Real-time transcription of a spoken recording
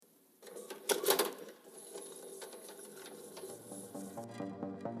Video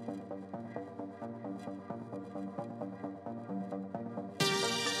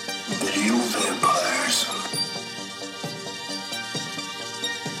vampires.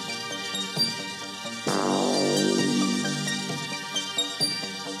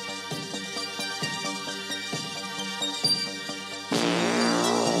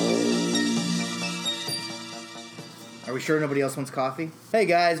 Are we sure nobody else wants coffee? Hey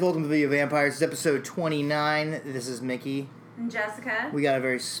guys, welcome to Video Vampires. It's episode 29. This is Mickey. And Jessica. We got a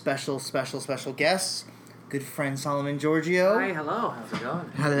very special guest. Good friend Solomon Georgio. Hi, hello. How's it going?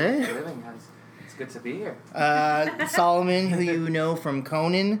 Hello. It's good to be here. Solomon, who you know from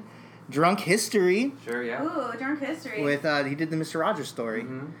Conan, Drunk History. Sure, yeah. Ooh, Drunk History. With he did the Mr. Rogers story.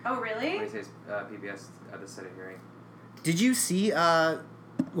 Mm-hmm. Oh, really? What do you say? PBS at the City hearing. Did you see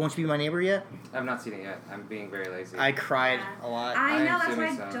Won't You Be My Neighbor yet? I've not seen it yet. I'm being very lazy. I cried a lot. I know, I'm that's why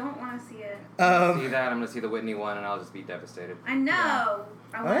assuming I so. don't want to see it. See that, I'm going to see the Whitney one, and I'll just be devastated. I know. Yeah.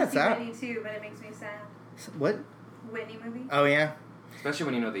 I want to that's see that. Whitney too, but it makes me sad. What? Whitney movie? Oh, yeah? Especially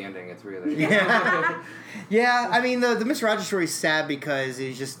when you know the ending. It's really... Yeah. Yeah, I mean, the Mr. Rogers story is sad because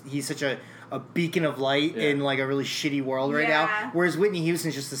he's such a beacon of light in, like, a really shitty world right now. Whereas Whitney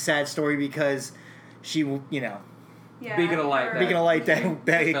Houston's just a sad story because she, you know... Yeah. Beacon of light. Beacon of light that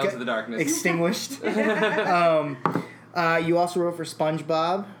fell to the darkness. Extinguished. You also wrote for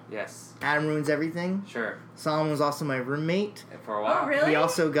SpongeBob. Yes. Adam Ruins Everything. Sure. Solomon was also my roommate. And for a while. Oh, really? He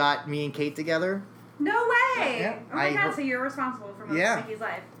also got me and Kate together. No way! Yeah. Oh my god, so you're responsible for most of Mickey's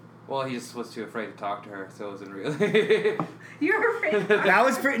life. Well, he just was too afraid to talk to her, so it wasn't really... You were afraid to That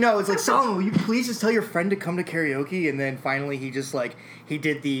was pretty... No, it's like, Solomon, will you please just tell your friend to come to karaoke? And then finally he just, like, he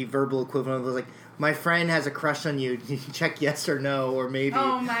did the verbal equivalent of, like, my friend has a crush on you. You can check yes or no, or maybe.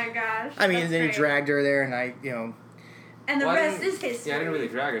 Oh my gosh. I mean, that's and then great. he dragged her there, and I, you know... And the rest is history. Yeah, I didn't really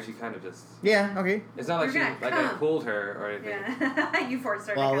drag her. She kind of just... Yeah, okay. It's not like I pulled her or anything. Yeah. You forced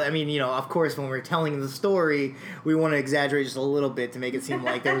her to Well, come. I mean, you know, of course, when we're telling the story, we want to exaggerate just a little bit to make it seem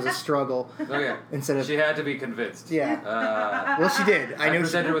like there was a struggle. Oh, yeah. Instead of... She had to be convinced. Yeah. Well, she did. I know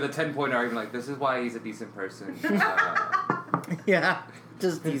presented her with a 10-point argument, like, this is why he's a decent person. Yeah,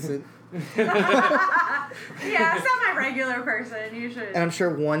 just decent. Yeah, it's not my regular person. You should. And I'm sure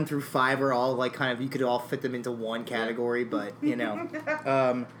 1 through 5 are all, like, kind of, you could all fit them into one category, but, you know.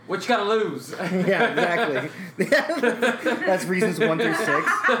 What you gotta lose? Yeah, exactly. That's reasons 1 through 6.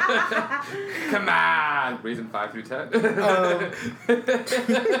 Come on! Reason 5 through 10.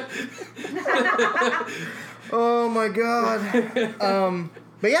 Oh, my God.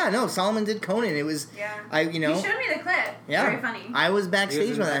 But yeah, no, Solomon did Conan. It was, You showed me the clip. Yeah. Very funny. I was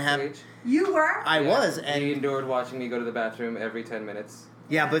backstage when that happened. You were? I was, and he endured watching me go to the bathroom every 10 minutes.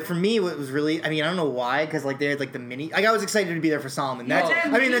 yeah, but for me, it was really, I mean, I don't know why, because, like, they had, like, the mini, like, I was excited to be there for Solomon. That's,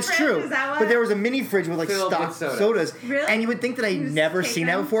 I mean, that's true. But there was a mini fridge with, like, Filled stocked with sodas. Really? And you would think that I'd never seen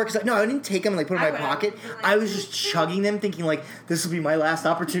that before, because, no, I didn't take them and, like, put them in my pocket. I was just chugging them, thinking, like, this will be my last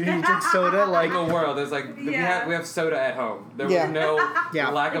opportunity to drink soda. Like, in the world, there's, like, we have soda at home. There was no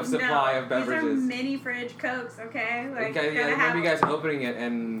lack of supply of beverages. These are mini fridge Cokes, okay? Like, I remember you guys opening it,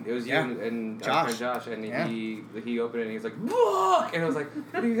 and it was you and Josh. our friend Josh, and he opened it, and he was like, "Look!" And I was like,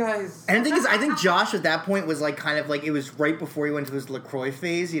 "What are you guys?" and the thing is, I think Josh at that point was, like, kind of, like, it was right before he went to his LaCroix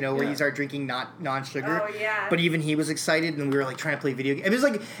phase, you know, where he started drinking non-sugar. Oh, yeah. But even he was excited, and we were, like, trying to play video games. It was,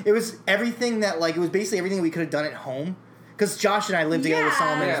 like, it was everything that, like, it was basically everything we could have done at home. Because Josh and I lived together with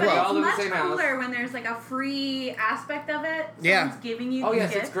Solomon as but well. all live in the it's same much house. cooler when there's like a free aspect of it. Yeah. Someone's giving you Oh the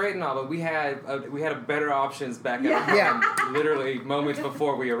yes, gift. it's great and all, but we had better options back Yeah. at literally moments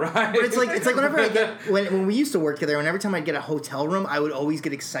before we arrived. But it's like whenever I get when we used to work together, and every time I'd get a hotel room, I would always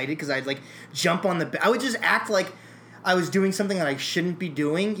get excited because I'd, like, jump on the bed. I would just act like I was doing something that I shouldn't be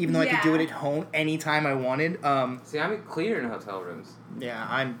doing, even though I could do it at home anytime I wanted. See, I'm cleaner in hotel rooms. Yeah,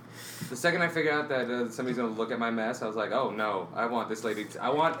 I'm. The second I figured out that somebody's gonna look at my mess, I was like, oh no, I want this lady. I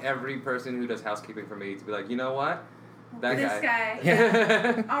want every person who does housekeeping for me to be like, you know what, This guy.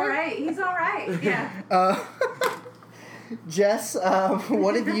 Yeah. All right, he's all right. Yeah. Jess,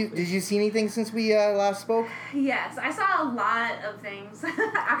 what did you see anything since we last spoke? Yes, I saw a lot of things.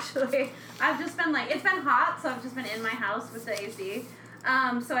 Actually, I've just been like, it's been hot, so I've just been in my house with the AC.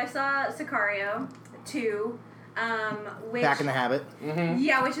 So I saw Sicario 2. Which, Back in the Habit. Mm-hmm.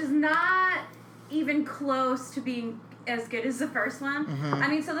 Yeah, which is not even close to being as good as the first one. Mm-hmm. I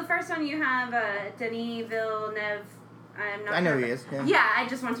mean, so the first one you have Denis Villeneuve. I know who he is. Yeah, I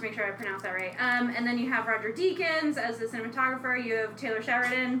just want to make sure I pronounce that right. And then you have Roger Deakins as the cinematographer. You have Taylor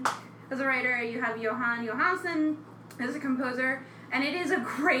Sheridan as a writer. You have Johan Johansson as a composer. And it is a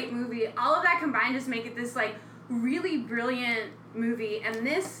great movie. All of that combined just make it this, like, really brilliant movie. And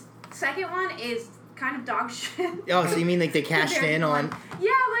this second one is kind of dog shit. Oh, so you mean like they cashed in on?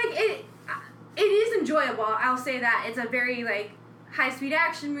 Yeah, like it is enjoyable. I'll say that it's a very like high-speed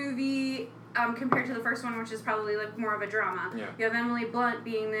action movie. Compared to the first one, which is probably like more of a drama. Yeah. You have Emily Blunt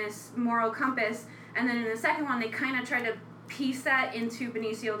being this moral compass, and then in the second one, they kind of try to piece that into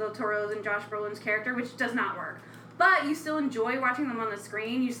Benicio del Toro's and Josh Brolin's character, which does not work. But you still enjoy watching them on the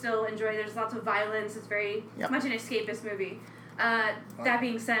screen. You still enjoy. There's lots of violence. It's very much an escapist movie. That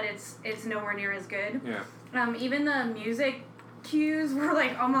being said, it's nowhere near as good. Yeah. Even the music cues were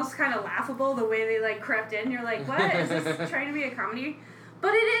like almost kind of laughable. The way they like crept in, you're like, what is this trying to be a comedy?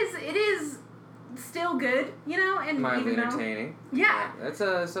 But it is still good, you know, and mildly even entertaining. Yeah. It's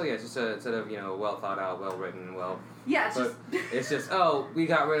just a sort of well thought out, well written, Yeah, it's just we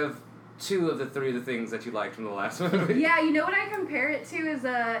got rid of 2 of the 3 of the things that you liked from the last movie. Yeah, you know what I compare it to is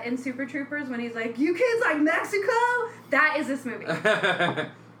in Super Troopers when he's like, "You kids like Mexico?" That is this movie.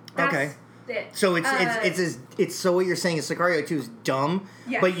 Okay. It. So it's so what you're saying is Sicario 2 is dumb,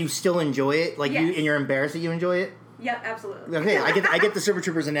 but you still enjoy it, like you're embarrassed that you enjoy it. Yeah, absolutely. Okay, I get the Super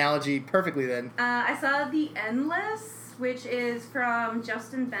Troopers analogy perfectly then. I saw The Endless, which is from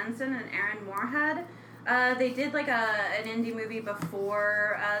Justin Benson and Aaron Moorhead. They did like an indie movie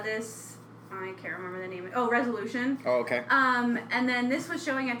before this. I can't remember the name. Oh, Resolution. Oh, okay. And then this was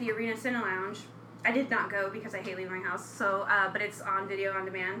showing at the Arena Cine Lounge. I did not go because I hate leaving my house. So, but it's on video on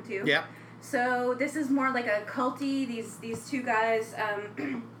demand too. Yeah. So this is more like a culty. These 2 guys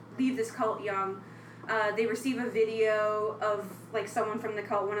leave this cult young. They receive a video of like someone from the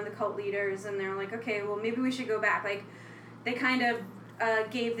cult, one of the cult leaders, and they're like, okay, well maybe we should go back. Like, they kind of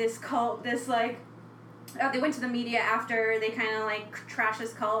gave this cult this like. They went to the media after they kind of like trashed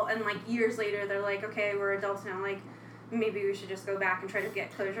this cult, and like years later they're like, okay, we're adults now. Like, maybe we should just go back and try to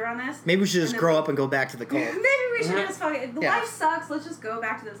get closure on this. Maybe we should just grow up and go back to the cult. Maybe we should just fucking. Life sucks. Let's just go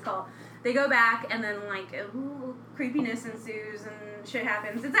back to this cult. They go back, and then like creepiness ensues and shit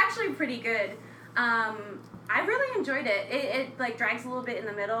happens. It's actually pretty good. I really enjoyed it. It like drags a little bit in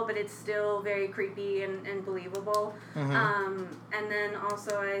the middle, but it's still very creepy and believable. Mm-hmm. And then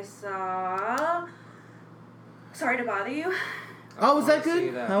also I saw Sorry to Bother You. Oh, was that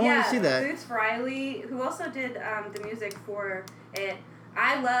good? I want to see that. Boots Riley, who also did the music for it.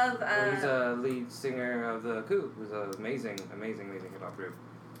 I love... he's a lead singer of The Coup, who's an amazing hip-hop group.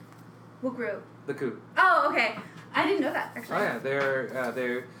 What group? The Coup. Oh, okay. I didn't know that, actually. Oh, yeah.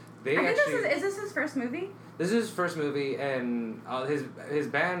 They I think actually... is this his first movie? This is his first movie, and his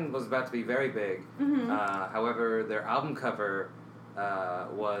band was about to be very big. Mm-hmm. However, their album cover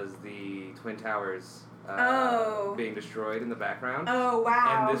was the Twin Towers being destroyed in the background. Oh,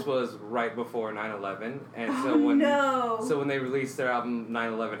 wow. And this was right before 9/11. And so when they released their album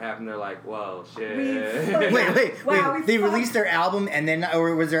 9/11 happened, they're like, whoa, shit. Wait. They released their album, and then,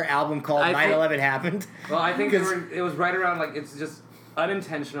 or was their album called 9/11 Happened? Well, I think it was right around, like, it's just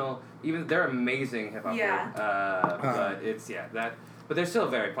unintentional. Even they're amazing hip hop group, but it's but they're still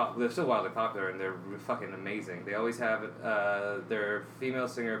they're still wildly popular, and they're fucking amazing. They always have their female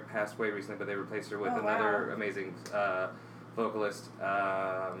singer passed away recently, but they replaced her with another amazing vocalist.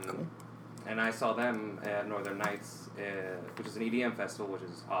 Cool. And I saw them at Northern Nights, which is an EDM festival, which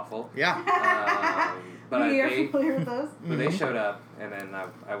is awful. Yeah. But familiar with those? But they showed up, and then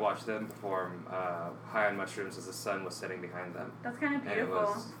I watched them perform High on Mushrooms as the sun was setting behind them. That's kind of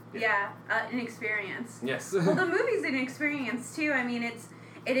beautiful. An experience. Yes. Well, the movie's an experience, too. I mean,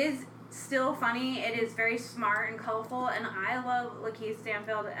 it is still funny. It is very smart and colorful, and I love Lakeith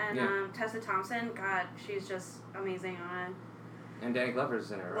Stanfield and Tessa Thompson. God, she's just amazing on it. And Danny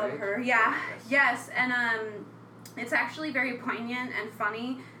Glover's in her, right? Love her, yeah. Yes, and it's actually very poignant and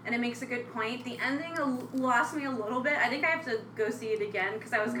funny, and it makes a good point. The ending lost me a little bit. I think I have to go see it again,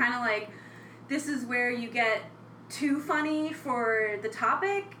 because I was kind of like, this is where you get too funny for the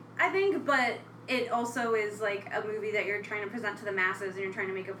topic, I think, but it also is like a movie that you're trying to present to the masses, and you're trying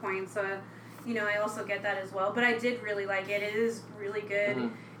to make a point, so, you know, I also get that as well. But I did really like it. It is really good.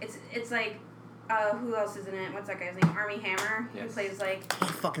 Mm-hmm. It's like... who else is in it? What's that guy's name? Armie Hammer. Yes. He plays like... I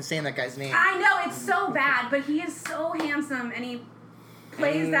can't fucking saying that guy's name. I know, it's so bad, but he is so handsome, and he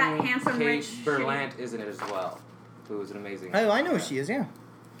plays that handsome rich... Kate Berlant is in it as well, who is an amazing... Oh, I know who she is, yeah.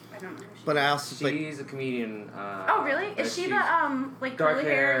 I don't know who she is. But I also... She's a comedian. Oh, really? Is she the, like, curly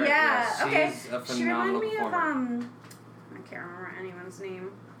hair? Yeah, okay. She's a phenomenal performer. She reminded me of, I can't remember anyone's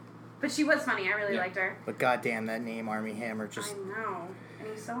name. But she was funny. I really liked her. But goddamn, that name, Armie Hammer, just... I know. And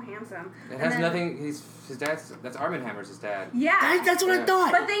he's so handsome. It has nothing... his dad's... That's Armie Hammer's his dad. Yeah. That's what I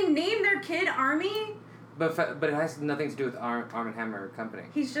thought. But they named their kid Armie. But it has nothing to do with Armie Hammer Company.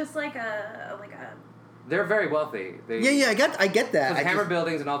 He's just like a... They're very wealthy. I get that. So the Hammer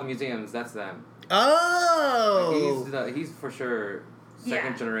buildings and all the museums, that's them. Oh! Like, he's for sure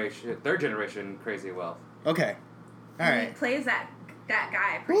third generation Crazy Wealth. Okay. All right. He plays that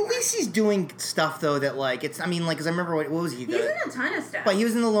guy. Well, at least he's doing stuff though that like it's. I mean, like, cause I remember what was he? He's in a ton of stuff. But he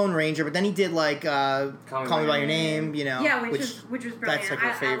was in the Lone Ranger. But then he did like Call Me by Your Name. You know. Yeah, which was brilliant. That's like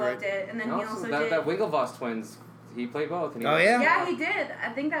her favorite. I loved it. And then he also did that Winklevoss twins. He played both. And Yeah, he did. I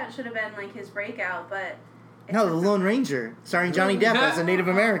think that should have been like his breakout, but. No, The Lone Ranger, starring Johnny Depp as a Native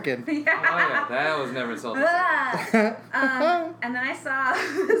American. Yeah. Oh yeah, that was never insulting. And then I saw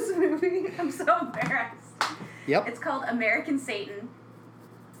this movie. I'm so embarrassed. Yep. It's called American Satan.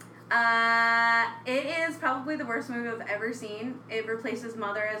 It is probably the worst movie I've ever seen. It replaces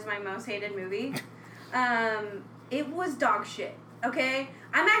Mother as my most hated movie. It was dog shit. Okay?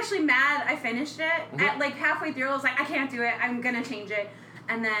 I'm actually mad I finished it. Mm-hmm. At like halfway through, I was like, I can't do it. I'm gonna change it.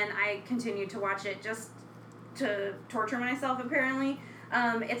 And then I continued to watch it just to torture myself, apparently.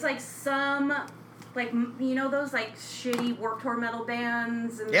 It's like some, like, you know those, like, shitty Warped Tour metal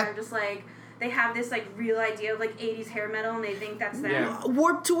bands? And they're just like, they have this, like, real idea of, like, 80s hair metal, and they think that's them. Yeah.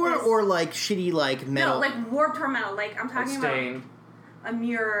 Warped Tour or, like, shitty, like, metal? No, like, Warped Tour metal. Like, I'm talking about a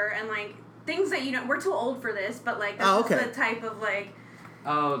mirror and, like, things that, you know, we're too old for this, but, like, that's just the type of, like...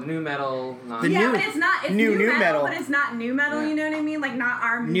 Oh, the new metal. But it's not. It's new metal, but it's not new metal. Yeah. You know what I mean? Like not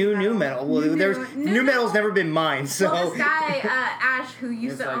our new metal. Well, new metal's never been mine. So well, this guy Ash, who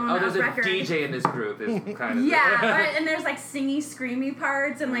used to own there's a record. There's a DJ in this group. Is kind of and there's like singy, screamy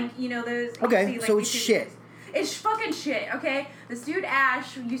parts, and like you know those. Okay, see, so it's shit. It's fucking shit, okay? This dude,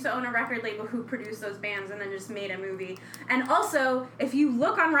 Ash, used to own a record label who produced those bands and then just made a movie. And also, if you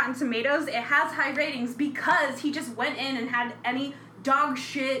look on Rotten Tomatoes, it has high ratings because he just went in and had any dog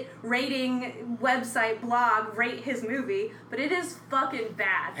shit rating website blog rate his movie. But it is fucking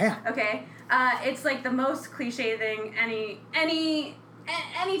bad, okay? It's like the most cliche thing any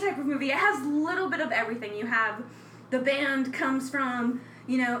type of movie. It has a little bit of everything. You have the band comes from...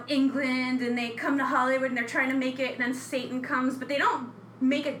 you know, England, and they come to Hollywood, and they're trying to make it, and then Satan comes, but they don't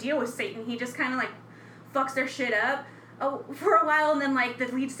make a deal with Satan. He just kind of, like, fucks their shit up for a while, and then, like, the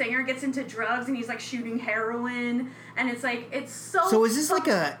lead singer gets into drugs, and he's, like, shooting heroin, and it's, like, it's so... So is this, like,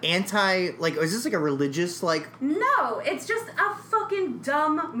 is this, like, a religious, like... No, it's just a fucking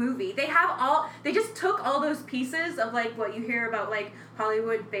dumb movie. They just took all those pieces of, like, what you hear about, like,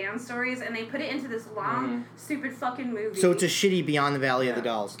 Hollywood band stories, and they put it into this long, stupid fucking movie. So it's a shitty Beyond the Valley of the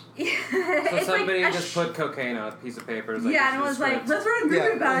Dolls. Yeah. So somebody just put cocaine on a piece of paper. Like, and it was like, let's write a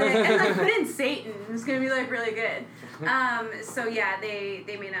movie about it, and like put in Satan. It's gonna be like really good. So yeah, they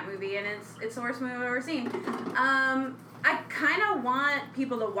made that movie, and it's the worst movie I've ever seen. I kind of want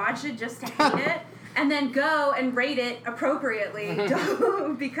people to watch it just to hate it, and then go and rate it appropriately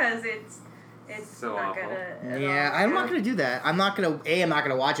because it's so not awful. gonna. I'm not gonna do that. I'm not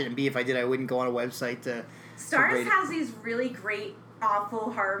gonna watch it, and B, if I did, I wouldn't go on a website to. Stars has these really great,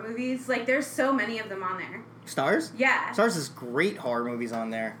 awful horror movies. Like there's so many of them on there. Stars? Yeah. Stars has great horror movies on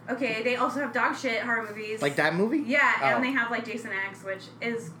there. Okay, they also have dog shit horror movies. Like that movie? Yeah, and they have like Jason X, which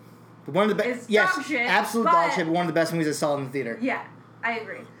is one of the best. Yes, dog shit, absolute dog shit. But one of the best movies I saw in the theater. Yeah, I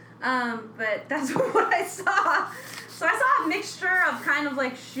agree. But that's what I saw. So I saw a mixture of kind of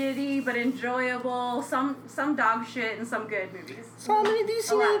like shitty but enjoyable, some dog shit and some good movies. Solomon, have you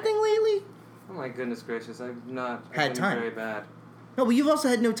seen anything lately? Oh my goodness gracious, I've not had time. Very bad. No, but you've also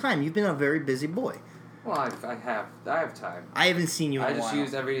had no time. You've been a very busy boy. Well, I have time. I haven't seen you in a while. I just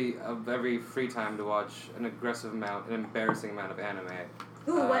use every free time to watch an embarrassing amount of anime.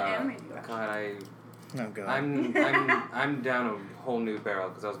 Ooh, what anime do you watch? God, I'm down a whole new barrel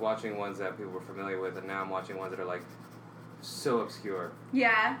because I was watching ones that people were familiar with, and now I'm watching ones that are like so obscure.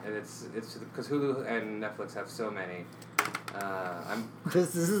 Yeah. And it's because Hulu and Netflix have so many.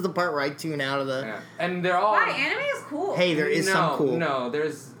 This is the part where I tune out of the. Yeah. And they're all. Why anime is cool. Hey, there is some cool. No,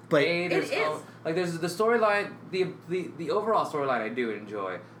 there's. But it is. There's the storyline, the overall storyline I do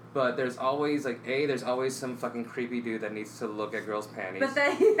enjoy, but there's always some fucking creepy dude that needs to look at girls' panties. But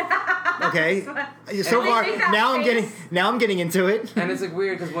then, okay, so far now I'm getting into it. And it's like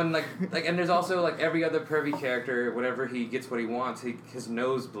weird because when like and there's also like every other pervy character, whenever he gets what he wants, his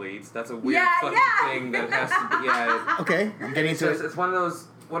nose bleeds. That's a weird fucking thing that has to be. Okay, I'm getting into it. It's one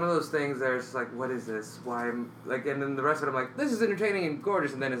of those things that it's like, what is this? Why? And then the rest of it, I'm like, this is entertaining and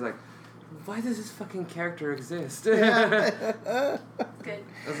gorgeous, and then it's like, why does this fucking character exist? Good.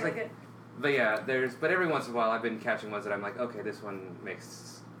 It's like, good. But yeah, but every once in a while I've been catching ones that I'm like, okay, this one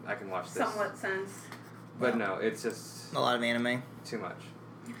I can watch this. Somewhat sense. But no, it's just a lot of anime. Too much.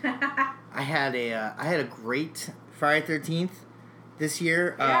 I had a great Friday 13th this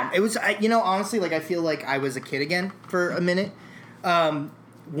year. Yeah. It was honestly, like, I feel like I was a kid again for a minute.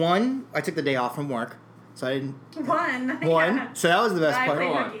 One, I took the day off from work, so I didn't. One. Yeah. So that was the best I part.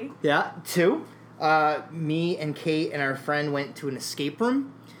 played hooky. Yeah. Two, me and Kate and our friend went to an escape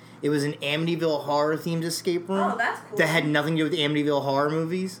room. It was an Amityville horror themed escape room. Oh, that's cool. That had nothing to do with the Amityville horror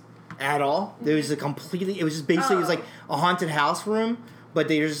movies at all. It was it was just basically, it was like a haunted house room, but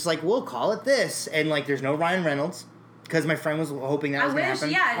they were just like, we'll call it this. And like, there's no Ryan Reynolds, because my friend was hoping that was going to happen.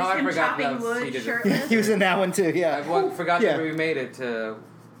 Yeah, just him chopping wood, shirtless. He was in that one too, yeah. I forgot that we made it to,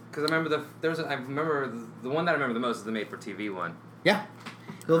 because I remember I remember the one that I remember the most is the made-for-TV one. Yeah.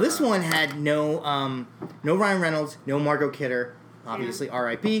 Well, this one had no Ryan Reynolds, no Margot Kidder, obviously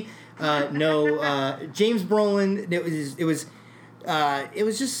R.I.P. No James Brolin. It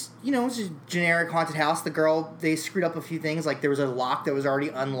was just, you know, it was just a generic haunted house. The girl, they screwed up a few things. Like, there was a lock that was already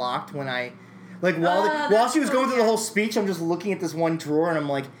unlocked when I, like, while she was going through the whole speech, I'm just looking at this one drawer and I'm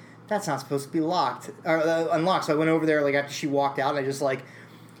like, that's not supposed to be locked or unlocked. So I went over there like after she walked out and I just like,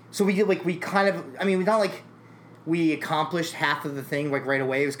 so we did like, we kind of, I mean, we not like. We accomplished half of the thing like right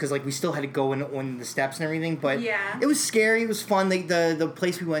away. It was because like we still had to go in on the steps and everything, but it was scary. It was fun. The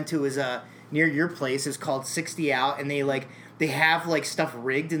place we went to was near your place. It's called 60 Out, and they have like stuff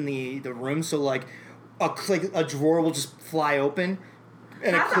rigged in the room, so like a drawer will just fly open.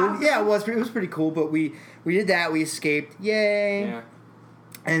 And awesome. Yeah, it was pretty cool. But we did that. We escaped. Yay! Yeah.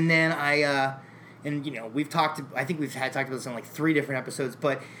 And then and you know I think we've talked about this in like 3 different episodes,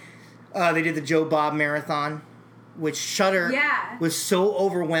 but they did the Joe Bob marathon. Which Shudder was so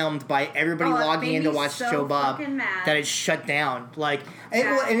overwhelmed by everybody logging in to watch Joe Bob that it shut down. Like,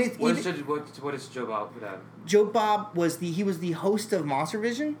 What is Joe Bob without? Joe Bob was the host of Monster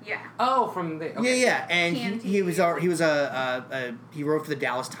Vision. Yeah. Oh, from the Yeah, and he wrote for the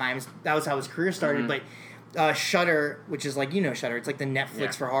Dallas Times. That was how his career started. Mm-hmm. But Shudder, which is like Shudder, it's like the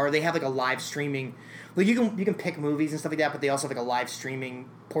Netflix for horror. They have like a live streaming. Like you can pick movies and stuff like that, but they also have like a live streaming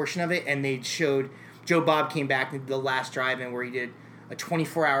portion of it, and they showed. Joe Bob came back and did the last drive-in where he did a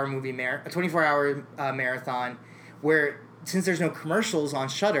 24-hour marathon, where since there's no commercials on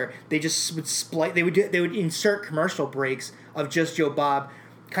Shudder, they just would they would insert commercial breaks of just Joe Bob,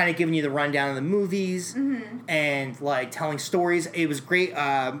 kind of giving you the rundown of the movies and like telling stories. It was great.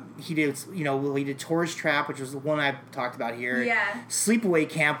 He did Tourist Trap, which was the one I talked about here. Yeah. Sleepaway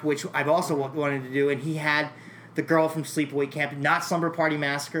Camp, which I've also wanted to do, and he had. The girl from Sleepaway Camp, not Slumber Party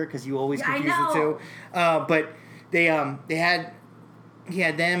Massacre, because you always confuse the two. But he had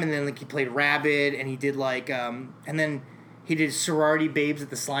them, and then like he played Rabbit, and he did like, and then he did Sorority Babes at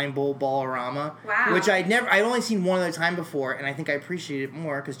the Slime Bowl Ball-orama, which I'd only seen one other time before, and I think I appreciated it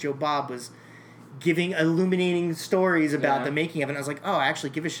more because Joe Bob was illuminating stories about the making of it. And I was like, oh, I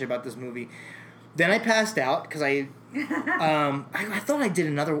actually give a shit about this movie. Then I passed out because I thought I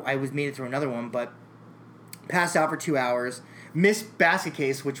did made it through another one, but. Passed out for 2 hours. Missed Basket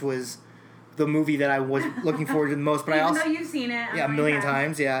Case, which was the movie that I was looking forward to the most. But Even though you've seen it. Yeah, a million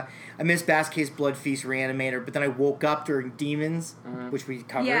times, yeah. I missed Basket Case, Blood Feast, Reanimator, but then I woke up during Demons, which we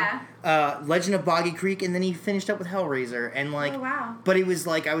covered. Yeah. Legend of Boggy Creek, and then he finished up with Hellraiser. And like, but it was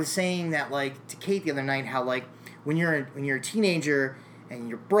like, I was saying that like to Kate the other night, how like when you're a teenager and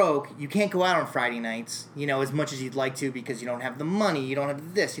you're broke, you can't go out on Friday nights, as much as you'd like to because you don't have the money, you don't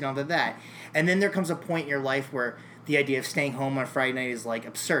have this, you don't have that. And then there comes a point in your life where the idea of staying home on a Friday night is like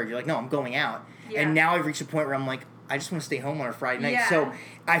absurd. You're like, no, I'm going out. Yeah. And now I've reached a point where I'm like, I just want to stay home on a Friday night. Yeah. So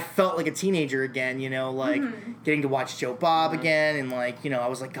I felt like a teenager again, like getting to watch Joe Bob again. And like, I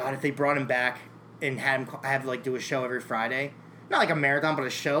was like, God, if they brought him back and had him have to like do a show every Friday, not like a marathon, but a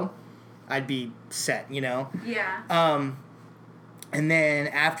show, I'd be set, Yeah. And then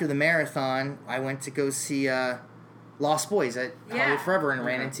after the marathon, I went to go see Lost Boys at Hollywood Forever and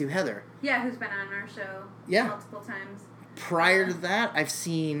ran into Heather. Yeah, who's been on our show multiple times. Prior to that, I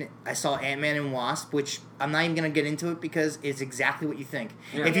saw Ant-Man and Wasp, which I'm not even going to get into it because it's exactly what you think.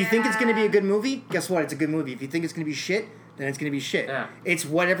 Yeah. If you think it's going to be a good movie, guess what? It's a good movie. If you think it's going to be shit, then it's going to be shit. Yeah. It's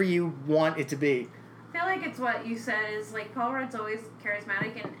whatever you want it to be. I feel like it's what you said is like Paul Rudd's always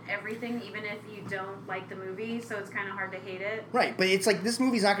charismatic in everything, even if you don't like the movie, so it's kind of hard to hate it. Right, but it's like this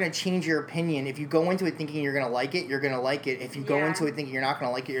movie's not going to change your opinion. If you go into it thinking you're going to like it, you're going to like it. If you go into it thinking you're not going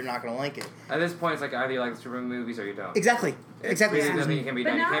to like it, you're not going to like it. At this point, it's like either you like the superhero movies or you don't. Exactly. Exactly. There's nothing can be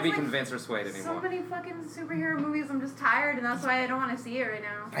done. You can't be convinced or swayed anymore. So many fucking superhero movies, I'm just tired, and that's why I don't want to see it right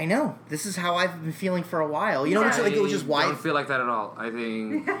now. I know. This is how I've been feeling for a while. It was just why. I don't feel like that at all. I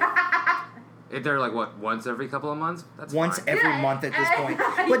think... They're like, what, once every couple of months? That's once fine. every month at this point.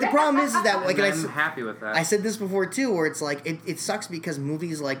 But the problem is that... like, I'm happy with that. I said this before, too, where it's like, it sucks because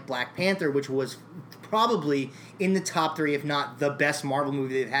movies like Black Panther, which was probably in the top 3, if not the best Marvel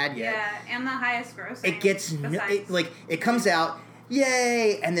movie they've had yet. Yeah, and the highest grossing. It gets... it comes out...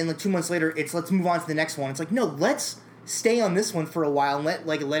 yay, and then like 2 months later, it's let's move on to the next one. It's like, no, let's stay on this one for a while and let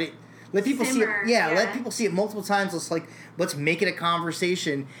people see it. Yeah, let people see it multiple times. Let's make it a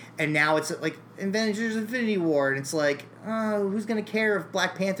conversation. And now it's like Avengers Infinity War, and it's like, who's gonna care if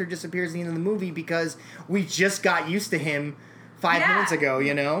Black Panther disappears at the end of the movie because we just got used to him 5 minutes ago,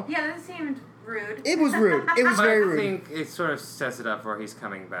 you know? Yeah, that seemed rude. It was rude. It was very rude. I think it sort of sets it up for he's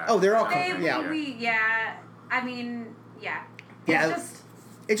coming back. Oh, they're all coming. I mean, yeah. Yeah.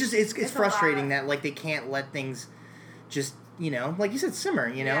 It's frustrating that like they can't let things just, you know, like you said, simmer,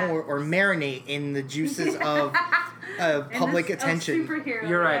 you know, or marinate in the juices of public attention.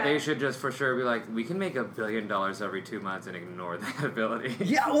 You're right. They should just for sure be like, we can make $1 billion every 2 months and ignore that ability.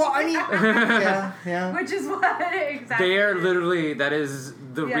 Yeah, well, I mean, yeah. Which is what exactly. They are literally, that is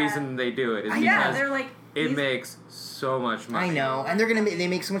the reason they do it. Is because they're like, it makes so much money. I know, and they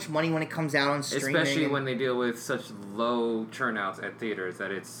make so much money when it comes out on streaming. Especially when they deal with such low turnouts at theaters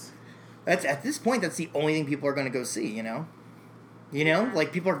that that's at this point, that's the only thing people are going to go see, you know? You know?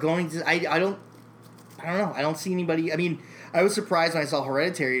 Like, people are going to... I don't know. I don't see anybody... I mean, I was surprised when I saw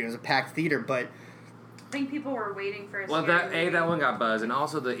Hereditary. It was a packed theater, but... I think people were waiting for that one got buzz, and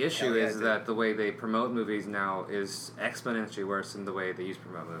also the issue is that the way they promote movies now is exponentially worse than the way they used to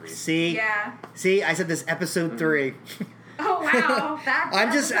promote movies. See, I said this episode 3. Oh wow,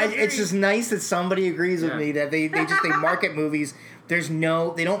 it's just nice that somebody agrees with me that they market movies. They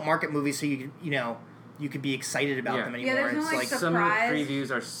don't market movies so you could be excited about them anymore. Yeah, there's no, it's like some of the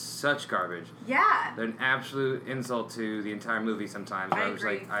previews are such garbage. Yeah, they're an absolute insult to the entire movie sometimes. I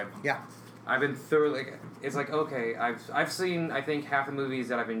agree. I've been thoroughly. It's like, okay, I've seen, I think half the movies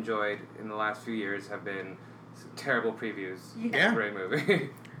that I've enjoyed in the last few years have been terrible previews. Yeah. Of a great movie.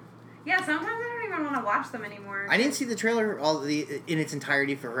 Yeah, sometimes I don't even want to watch them anymore. I didn't see the trailer in its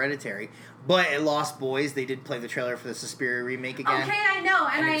entirety for Hereditary, but at Lost Boys they did play the trailer for the Suspiria remake again. Okay, I know,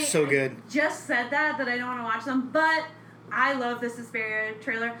 and it's so good. Just said that I don't want to watch them, but I love the Suspiria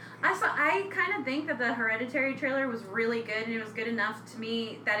trailer. I kind of think that the Hereditary trailer was really good, and it was good enough to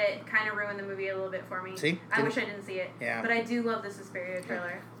me that it kind of ruined the movie a little bit for me. See? I wish I didn't see it. Yeah. But I do love the Suspiria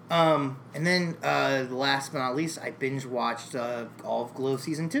trailer. And then last but not least, I binge watched all of Glow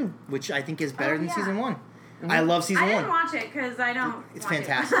season 2, which I think is better than season 1. Mm-hmm. I love season 1. I didn't watch it because I don't. It's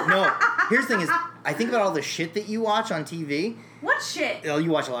fantastic. No, here's the thing: is I think about all the shit that you watch on TV. What shit? Oh,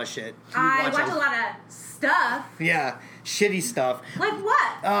 you watch a lot of shit. I watch a lot of stuff. Yeah, shitty stuff. Like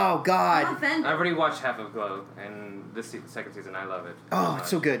what? Oh God. I'm offended. I've already watched half of Glow, and this second season, I love it. Oh, it's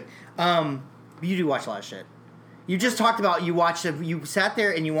so good. You do watch a lot of shit. You just talked about you sat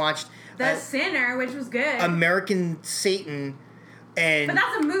there and you watched The Sinner, which was good. American Satan, and but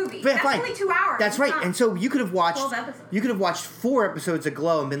that's a movie. That's only 2 hours. That's right. And so you could have watched 12 episodes. You could have watched 4 episodes of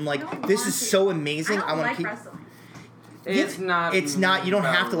Glow and been like, "This is so amazing. I want to keep." Wrestling. It's not. You don't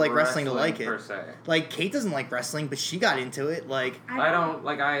have to like wrestling to like it. Per se. Like Kate doesn't like wrestling, but she got into it. Like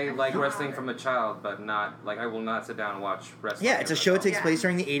I like wrestling from a child, but not like I will not sit down and watch wrestling. Yeah, it's a show that takes place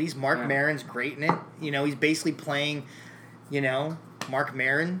during the 80s. Mark Maron's great in it. You know, he's basically playing, Mark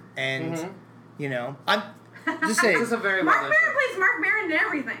Maron, and I'm just saying. It's just a very Mark Maron plays Mark Maron in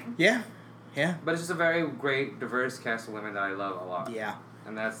everything. Yeah. But it's just a very great, diverse cast of women that I love a lot. Yeah.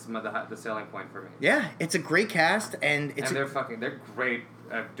 And that's the selling point for me. Yeah, it's a great cast, and they're great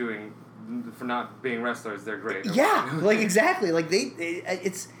at for not being wrestlers. They're great. Like exactly. Like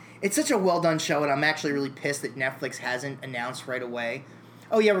it's such a well done show, and I'm actually really pissed that Netflix hasn't announced right away.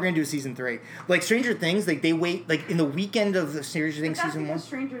 Oh yeah, we're gonna do season 3. Like Stranger Things, like they wait like in the weekend of the Stranger Things season 1.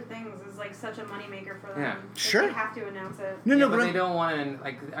 Stranger Things is like such a moneymaker for them. Yeah, sure. They have to announce it. No, but they don't want to.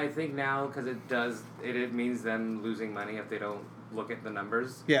 Like I think now because it means them losing money if they don't look at the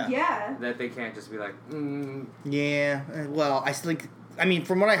numbers. Yeah. That they can't just be like. Yeah. Well, I think. I mean,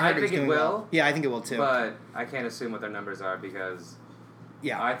 from what I heard, it will. Well. Yeah, I think it will too. But I can't assume what their numbers are because.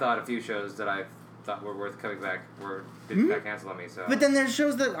 Yeah. I thought a few shows that I thought were worth coming back got canceled on me. So. But then there's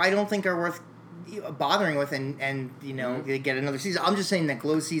shows that I don't think are worth bothering with, and they get another season. I'm just saying that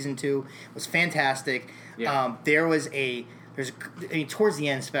Glow season 2 was fantastic. Yeah. Towards the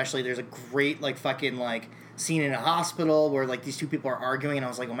end especially, there's a great scene in a hospital where like these two people are arguing, and I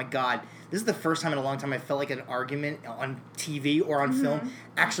was like, oh my god, this is the first time in a long time I felt like an argument on TV or on film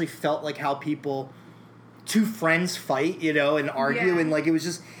actually felt like how two friends fight, and argue, and like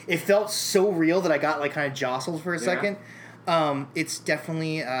it felt so real that I got like kind of jostled for a second. It's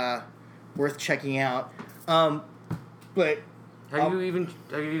definitely worth checking out. But do you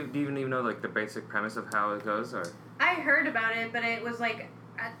even know like the basic premise of how it goes, or? I heard about it, but it was like,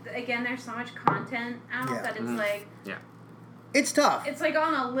 again, there's so much content out that it's like. Yeah. It's tough. It's like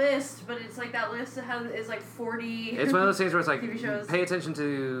on a list, but it's like that list is like 40. It's one of those things where it's like, TV shows. pay attention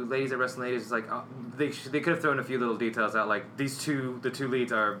to ladies that wrestle ladies. It's like they could have thrown a few little details out, like the two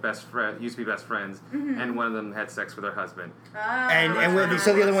leads are used to be best friends, and one of them had sex with her husband.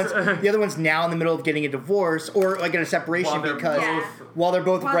 So the other one's now in the middle of getting a divorce or like in a separation while they're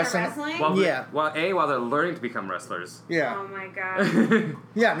both wrestling. While they're learning to become wrestlers. Yeah. Oh my god.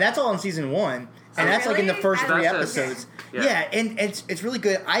 Yeah, and that's all in season 1. And that's like in the first 3 episodes. Yeah, and it's really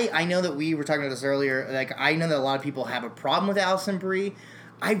good. I know that we were talking about this earlier. Like, I know that a lot of people have a problem with Alison Brie.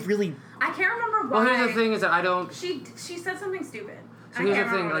 I can't remember why. Well, here's the thing: is that I don't. She said something stupid. So here's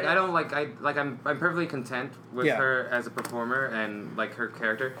the thing: like, I don't I'm perfectly content with her as a performer and like her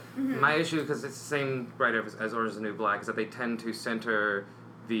character. Mm-hmm. My issue, because it's the same writer as Orange Is the New Black, is that they tend to center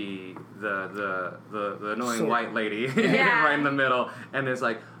the annoying white lady right in the middle, and there's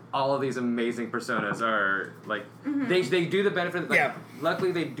like. All of these amazing personas are like they do the benefit. Like,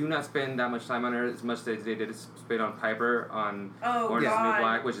 luckily, they do not spend that much time on her as much as they did spend on Piper on Orange Is the New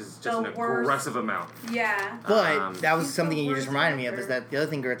Black, which is just an aggressive amount. Yeah, but that was something you just reminded me of. Is that the other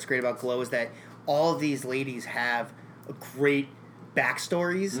thing that's great about Glow is that all of these ladies have a great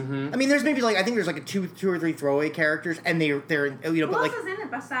backstories. Mm-hmm. I mean, there's maybe like I think there's like two or three throwaway characters, and they're Who but like else is in it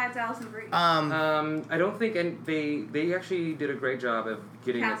besides Alison Brie? I don't think, and they actually did a great job of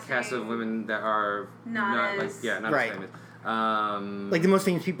getting a cast of women that are not as famous. Like the most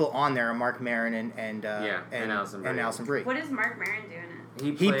famous people on there are Mark Maron and Alison Brie. What does Mark Maron do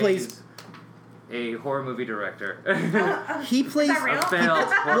in it? He plays a horror movie director. He plays is that real? A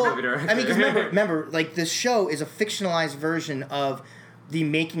failed horror movie director. I mean, because remember, like the show is a fictionalized version of the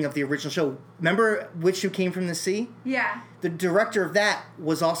making of the original show. Remember Witch Who Came from the Sea? Yeah. The director of that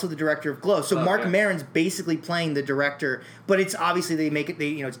was also the director of Glow. So Mark Maron's basically playing the director, but it's obviously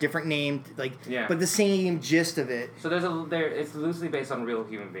it's different named, but the same gist of it. So it's loosely based on real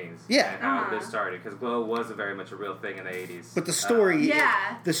human beings. Yeah. And how this started, because Glow was very much a real thing in the 80s. But the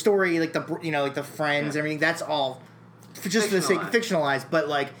story, like the friends and everything, that's all just for the sake of fictionalized, but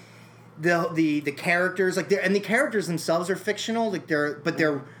like the characters, and the characters themselves are fictional, but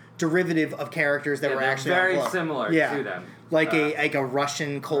they're derivative of characters that were actually very similar to them, like a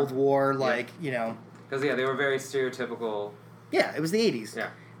Russian Cold War, because they were very stereotypical. Yeah, it was the 80s.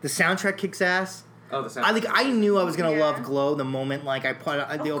 Yeah, the soundtrack kicks ass. Oh, the soundtrack. I knew I was gonna love Glow the moment I put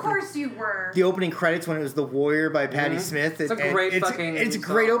Of course you were. The opening credits when it was The Warrior by Patti Smith. It's a great It's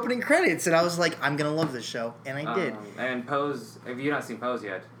great opening credits, and I was like, I'm gonna love this show, and I did. And Pose, have you not seen Pose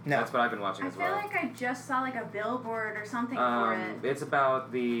yet? No. That's what I've been watching as well. I feel like I just saw like a billboard or something for it. It's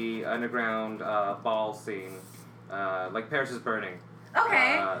about the underground ball scene, like Paris is Burning.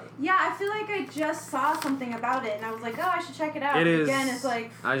 Okay. I feel like I just saw something about it, and I was like, oh, I should check it out. It is. Again, it's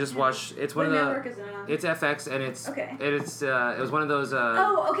like... I just watched... It's one of the... network is it on? It's FX, and it's... Okay. It was one of those...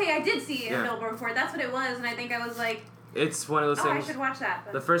 I did see a billboard for it. That's what it was, and I think I was like... It's one of those things... I should watch that.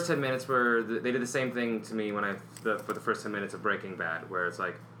 The first 10 minutes were... They did the same thing to me for the first 10 minutes of Breaking Bad, where it's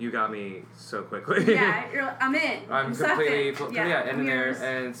like, you got me so quickly. Yeah, I'm in. I'm completely...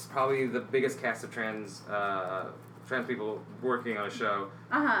 And it's probably the biggest cast of trans people working on a show.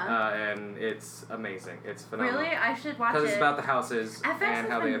 And it's amazing. It's phenomenal. Really? I should watch it. Because it's about the houses and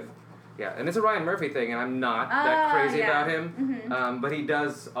how they have... Yeah, and it's a Ryan Murphy thing, and I'm not that crazy about him. Mm-hmm. But he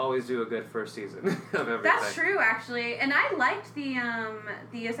does always do a good first season of everything. That's true, actually. And I liked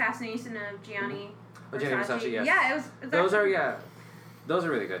the assassination of Gianni Versace, yes. Yeah, it was those are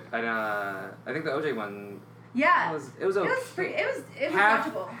really good. And I think the OJ one... Yeah. It was okay. It was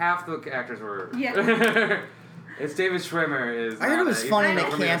watchable. Half the actors were... Yeah. It's David Schwimmer. I heard it was funny in a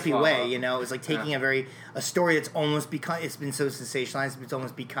campy way. It was like taking a story that's almost become... It's been so sensationalized, it's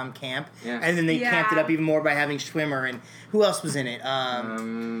almost become camp. Yeah. And then they camped it up even more by having Schwimmer, and who else was in it?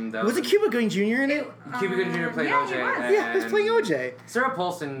 Was it Cuba Gooding Jr. in it? Cuba Gooding Jr. played OJ. He was playing OJ. Sarah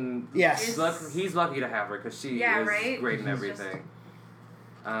Paulson. Yes. He's lucky to have her because she is great in everything.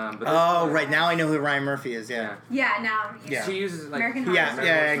 Right now I know who Ryan Murphy is. Yeah. Yeah. Now. Yeah. She uses American Horror Horror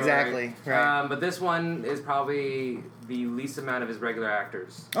Story. Exactly. Right. But this one is probably the least amount of his regular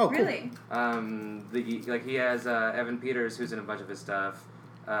actors. Oh, cool. Really? He has Evan Peters, who's in a bunch of his stuff.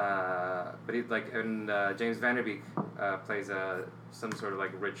 But James Vanderbeek plays some sort of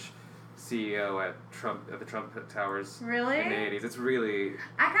like rich CEO at the Trump Towers. Really? In the 80s. It's really...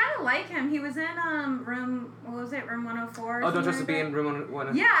 I kind of like him. He was in Room 104. Oh, Don't Trust to Be in Room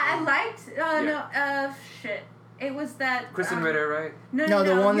 104? Yeah, I liked... shit. It was that... Kristen Ritter, right? No,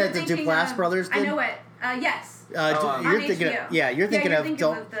 the one that the Duplass brothers did? I know it. Yes. You're thinking of... Yeah, you're thinking of...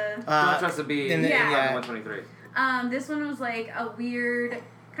 Don't Trust to Be in 123. This one was like a weird...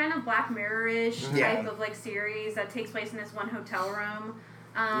 kind of Black Mirror-ish Yeah. type of like series that takes place in this one hotel room.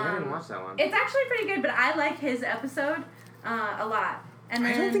 I didn't watch that one. It's actually pretty good, but I like his episode a lot. And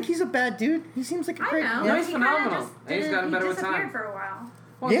then, I don't think he's a bad dude. He seems like a great... I know. No, he's He kinda phenomenal. just And he's gotten better with time. disappeared for a while.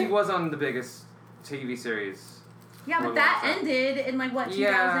 Well, Yeah. he was on the biggest TV series. Yeah, for a but that long time. ended in like what 2000?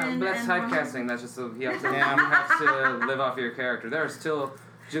 Yeah, but that's and- typecasting. That's just you have to Yeah. you have to live off your character. There are still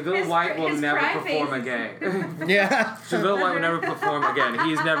JaVale His- White will his never cry perform face. again. Yeah. JaVale White will never perform again.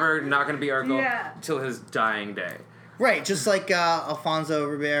 He's never not going to be Urkel Yeah. till his dying day. Right, just like Alfonso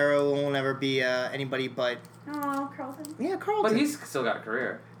Ribeiro will never be anybody but... Oh, Carlton. Yeah, Carlton. But he's still got a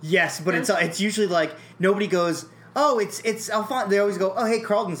career. Yes, but it's usually like, nobody goes, oh, it's Alfonso. They always go, oh, hey,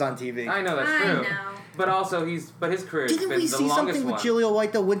 Carlton's on TV. I know that's I true. know. But also his career has Didn't been we the see longest something one. with Jaleel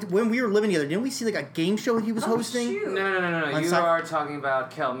White, though, when we were living together? Didn't we see, like, a game show he was hosting? Shoot. No. On You Sci- are talking about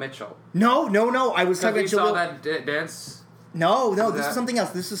Kel Mitchell. No. I was talking Because we about saw Jaleel... that dance. No, Was this that- is something else.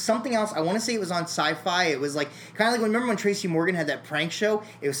 This is something else. I want to say it was on Sci-Fi. It was like, kind of like, remember when Tracy Morgan had that prank show?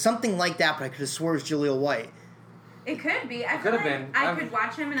 It was something like that, but I could have swore it was Jaleel White. It could be. I It feel could have like been. I I've- could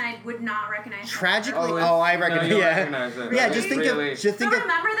watch him and I would not recognize him. Tragically... it's- I no, recognize... you'll yeah. recognize it. Yeah, It's just think really- of... Just think So of...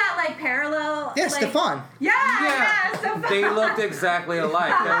 remember that like parallel? Yeah, like, Stefan. Yeah, Stefan. They looked exactly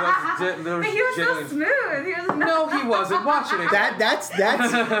alike. There But he was so genuine- smooth. He was No, he wasn't watching it. That's... I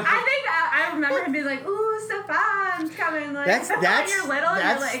think I remember him being like, "Ooh, Stefan's coming!" Like That's when you're little. And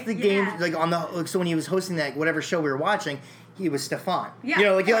that's you're like, the game. yeah. Like on the like, so when he was hosting that whatever show we were watching, he was Stefan. Yeah. You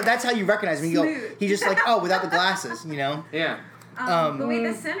know, like that's how you recognize him. You go, Smooth. he just like without the glasses. You know. Yeah. The Way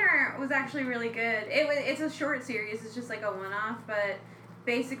the Sinner was actually really good. It's a short series. It's just like a one-off, but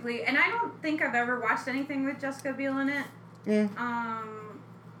basically, and I don't think I've ever watched anything with Jessica Biel in it.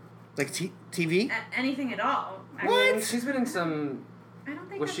 Like TV. Anything at all. What? She's been in some. I don't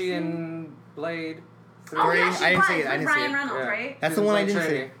think. Was I've she seen- in Blade? Oh Three? yeah, she I didn't was see it. I with didn't see Ryan it. Reynolds, Yeah. right? That's She's the in one I Blade didn't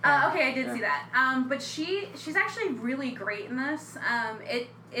Trinity. see. Okay, I did Yeah. see that. But she's actually really great in this.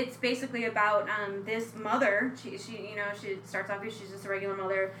 It's basically about this mother. She starts off as she's just a regular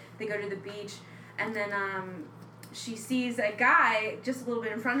mother. They go to the beach, and then she sees a guy just a little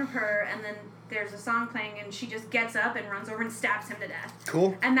bit in front of her, and then there's a song playing, and she just gets up and runs over and stabs him to death.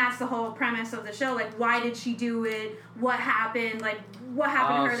 Cool. And that's the whole premise of the show. Like, why did she do it? What happened? Like, what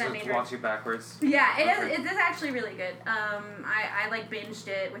happened to her that so made her... watch you backwards. Yeah, it Okay. is. It's actually really good. I like binged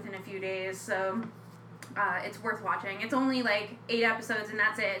it within a few days, so it's worth watching. It's only like 8 episodes, and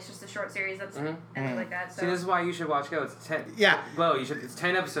that's it. It's just a short series. That's I really like that. So See, this is why you should watch Go. It's 10. Yeah. Well, you should. It's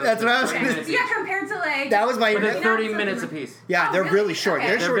 10 episodes. That's what I was 10 gonna minutes yeah, each. compared to like That was my. But they're You know, 30 something minutes like- apiece. Yeah, Oh, they're really? really short. Okay.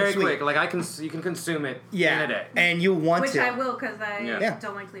 They're They're short very and sweet. quick. Like you can consume it Yeah, in a day. and you want which to. I will because I Yeah.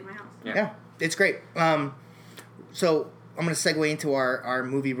 don't like to leave my house. Yeah, it's great. So I'm gonna segue into our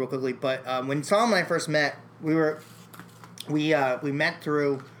movie real quickly. But when Solomon and I first met, we met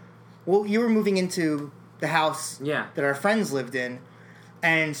through. Well, you were moving into the house Yeah. that our friends lived in,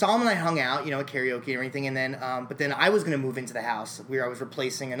 and Solomon and I hung out, at karaoke and everything. And then, but then I was gonna move into the house where I was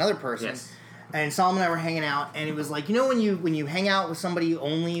replacing another person. Yes. And Solomon and I were hanging out, and it was like, when you hang out with somebody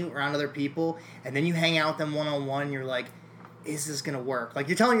only around other people, and then you hang out with them one-on-one, you're like, is this gonna work? Like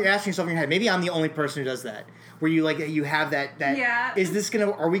you're asking yourself in your head, maybe I'm the only person who does that. Where you you have that Yeah. is this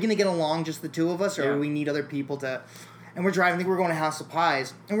are we gonna get along just the two of us, or Yeah. do we need other people to? And we're driving. I think we're going to House of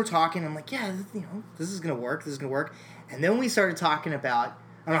Pies, and we're talking. I'm like, yeah, this is gonna work. This is gonna work. And then we started talking about,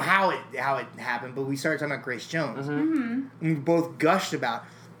 I don't know how it happened, but we started talking about Grace Jones. And we both gushed about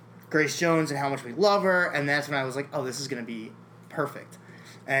Grace Jones and how much we love her, and that's when I was like, oh, this is gonna be perfect.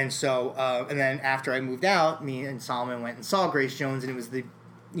 And so, and then after I moved out, me and Solomon went and saw Grace Jones, and it was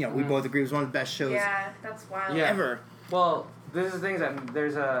we both agreed it was one of the best shows Yeah, that's wild. Yeah. ever. Well, this is the thing that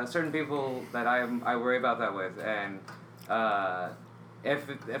there's certain people that I worry about that with, and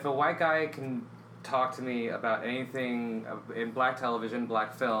if a white guy can talk to me about anything in black television,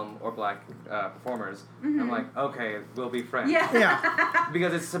 black film, or black performers, I'm like, okay, we'll be friends. Yeah. Yeah.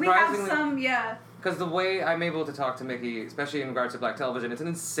 Because it's We have surprisingly. some, yeah. Because the way I'm able to talk to Mickey, especially in regards to black television, it's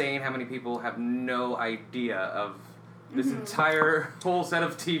insane how many people have no idea of this entire whole set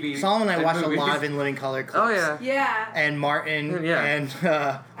of TV. Solomon and I watched movies. a lot of In Living Color clips. Oh yeah. Yeah. And Martin Yeah. and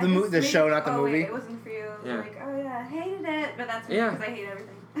I just the show, not the oh, movie. Wait, it wasn't for you. It was Yeah. like, oh yeah, I hated it, but that's me Yeah. because I hate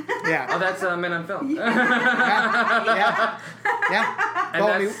everything. Yeah. Oh, that's Men on Film. Yeah. Yeah. And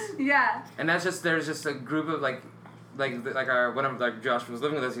Well, that's Yeah. and that's just there's just a group of like our whenever like Josh was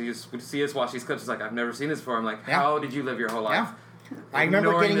living with us, he just would see us watch these clips. He's like, I've never seen this before. I'm like, Yeah. how did you live your whole life? Yeah. I remember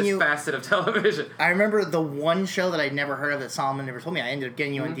ignoring getting this you. facet of television. I remember the one show that I'd never heard of that Solomon never told me. I ended up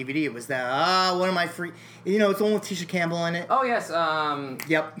getting you on DVD. It was that one of my free. It's the one with Tisha Campbell in it. Oh yes.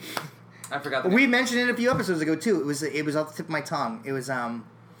 Yep. I forgot. The We name. mentioned it a few episodes ago too. It was off the tip of my tongue. It was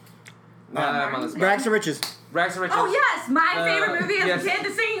Now that I'm on the spot. Rags to Riches. Rags to Riches. Oh yes, my favorite movie as yes. a kid,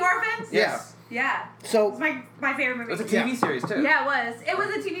 The Singing Orphans. Yes. Yeah. So It's my favorite movie. It was a TV series too. Yeah, it was. It was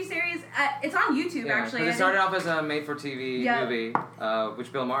a TV series. It's on YouTube actually. It started off as a made-for-TV movie,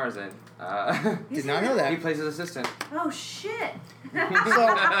 which Bill Maher's in. did not know that. He plays his assistant. Oh shit.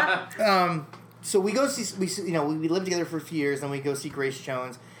 So we go see we lived together for a few years, then we go see Grace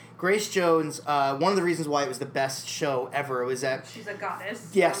Jones. Grace Jones, one of the reasons why it was the best show ever was that She's a goddess.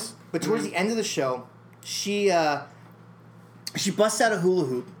 yes, but towards the end of the show, she busts out a hula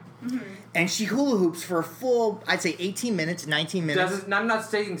hoop. And she hula hoops for a full, I'd say 18 minutes, 19 minutes. I'm not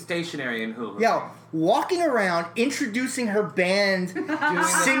staying stationary in hula hoop. Yo, walking around, introducing her band,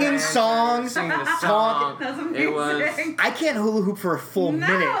 singing the songs, singing the song. That's amazing. It was. I can't hula hoop for a full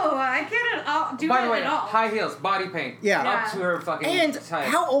minute. No, I can't at all do By it the way, at all. high heels, body paint, Yeah. up to her fucking. And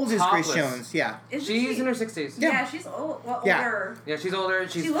tights. how old is Grace Topless. Jones? Yeah. Isn't She's she? in her 60s. Yeah, she's old. Well, Yeah. older. Yeah, she's older.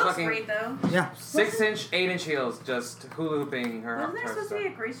 She's She looks fucking great though. Yeah. 6-inch, 8-inch heels, just hula hooping her. Wasn't there her supposed to stuff.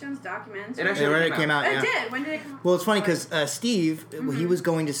 be a Grace Jones documentary? It actually When it came out, It yeah. did. When did it come out? Well, it's funny because Steve, he was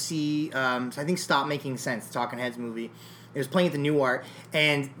going to see, I think Stop Making Sense, the Talking Heads movie. It was playing at the New Art,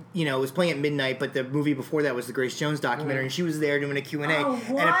 and, it was playing at midnight, but the movie before that was the Grace Jones documentary, and she was there doing a Q&A. Oh,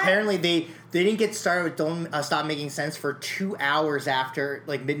 and what? apparently they didn't get started with Don't Stop Making Sense for 2 hours after,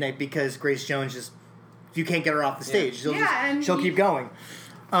 midnight, because Grace Jones just, you can't get her off the stage. She'll keep going.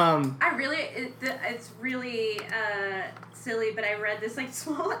 It's really silly, but I read this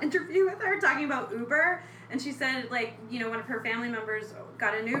small interview with her talking about Uber, and she said one of her family members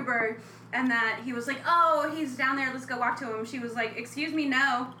got an Uber, and that he was like, oh, he's down there, let's go walk to him. She was like, excuse me,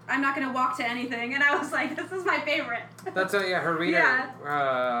 no, I'm not gonna walk to anything, and I was like, this is my favorite. That's her reader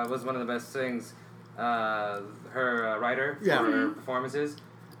was one of the best things. Her writer for her performances.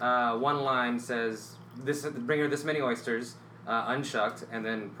 One line says, bring her this many oysters. Unshucked, and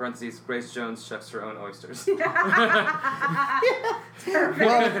then parentheses, Grace Jones shucks her own oysters.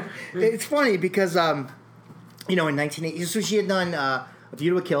 Well, it's funny because, in 1980, so she had done A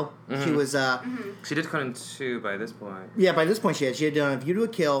View to a Kill. Mm-hmm. She was... She did Conan 2 by this point. Yeah, by this point she had done A View to a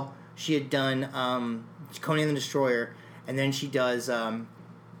Kill, she had done Conan the Destroyer, and then she does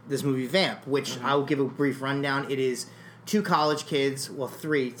this movie Vamp, which I will give a brief rundown. It is 2 college kids, well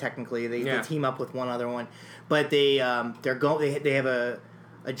 3 technically. They team up with one other one, but they have a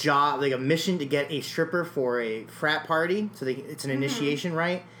job, a mission to get a stripper for a frat party. So it's an initiation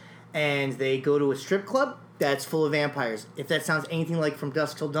rite, and they go to a strip club that's full of vampires. If that sounds anything like From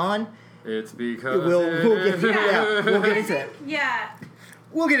Dusk Till Dawn, it's because we'll get into it. Yeah.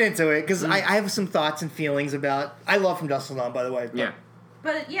 We'll get into it because I have some thoughts and feelings about. I love From Dusk Till Dawn, by the way.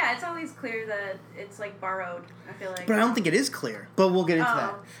 But yeah, it's always clear that it's borrowed, I feel like. But I don't think it is clear. But we'll get into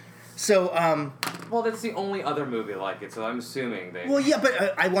that. So, well, that's the only other movie like it, so I'm assuming they... Well, yeah,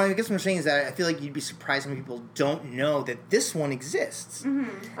 but I guess what I'm saying is that I feel like you'd be surprised when people don't know that this one exists.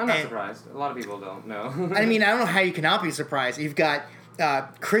 Mm-hmm. I'm not surprised. A lot of people don't know. I mean, I don't know how you cannot be surprised. You've got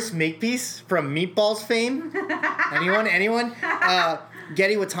Chris Makepeace from Meatballs fame. Anyone?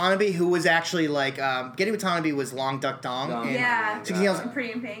 Getty Watanabe, who was actually Getty Watanabe was Long Duck Dong. Yeah. 16 Years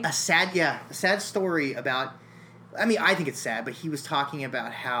Pretty in Pink. A sad story about... I mean, I think it's sad, but he was talking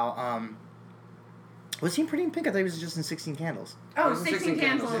about how... was he in Pretty in Pink? I thought he was just in 16 Candles. Oh, 16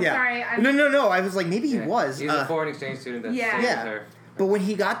 Candles. Yeah. Sorry. No. I was like, maybe he was. He's a foreign exchange student that's staying with her. But when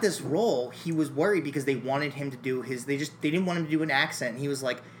he got this role, he was worried because they wanted him to do his... They didn't want him to do an accent. And he was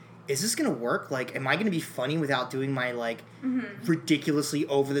like, is this going to work? Am I going to be funny without doing my, ridiculously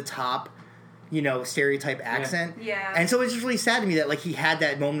over-the-top... stereotype accent. Yeah. And so it's just really sad to me that, he had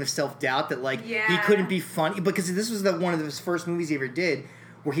that moment of self-doubt that, he couldn't be funny. Because this was one of his first movies he ever did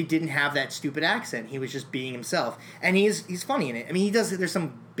where he didn't have that stupid accent. He was just being himself. And he's funny in it. I mean, there's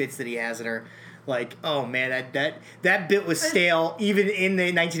some bits that he has that are oh man, that bit was stale even in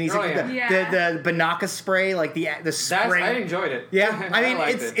the 1980s. Oh, yeah. The Banaka spray, the spray. I enjoyed it. Yeah. I mean,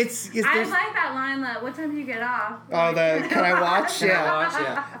 it's I like that line, what time do you get off? Oh, can I watch? Can I watch?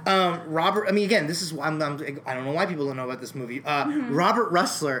 Yeah. Robert, I mean, again, this is, I don't know why people don't know about this movie. Robert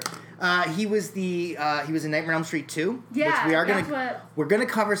Russler, he was in Nightmare on Elm Street 2. Yeah, which we're gonna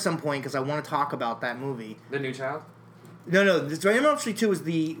cover some point because I want to talk about that movie. The New Child? No. The Nightmare on Elm Street 2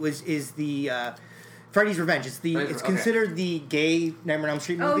 is the Freddy's Revenge. It's considered the gay Nightmare on Elm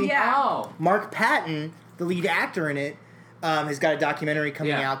Street movie. Oh yeah. Oh. Mark Patton, the lead actor in it, has got a documentary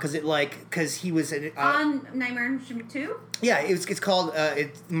coming out because he was on Nightmare on Elm Street 2. Yeah, it's called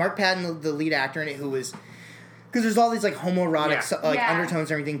Mark Patton, the lead actor in it, who was because there's all these homoerotic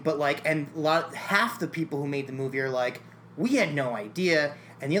undertones and everything, but half the people who made the movie are we had no idea.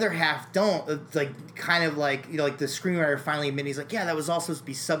 And the other half don't. The screenwriter finally admitted, he's like, yeah, that was all supposed to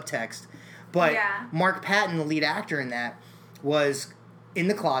be subtext. But Mark Patton, the lead actor in that, was in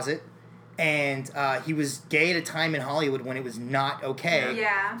the closet, and he was gay at a time in Hollywood when it was not okay.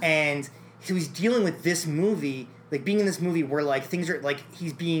 Yeah. And he was dealing with this movie, like being in this movie where like things are like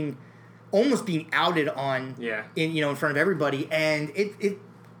he's almost being outed on in front of everybody, and it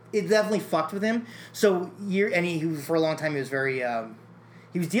definitely fucked with him. So he for a long time he was very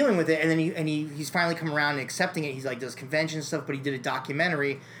he was dealing with it, and then he's finally come around and accepting it. He's like does convention and stuff, but he did a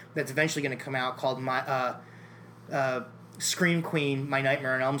documentary that's eventually going to come out called Scream Queen, My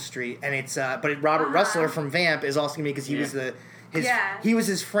Nightmare on Elm Street, and it's but Robert Russler from Vamp is also going to be because he was he was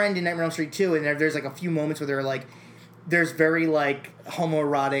his friend in Nightmare on Elm Street too, and there's like a few moments where they're like there's very like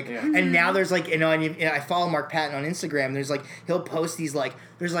homoerotic, and now there's like and I follow Mark Patton on Instagram. There's like he'll post these like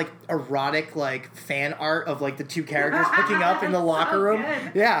there's like erotic like fan art of like the two characters hooking up in the locker room.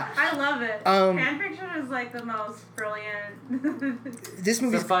 Good. Yeah, I love it. Fan fiction is like the most brilliant. This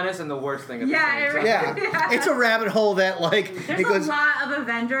movie's the funnest and the worst thing. Yeah, it's a rabbit hole that like there's a lot of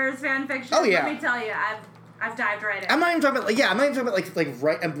Avengers fan fiction. Oh yeah, let me tell you, I've dived right in. I'm not even talking about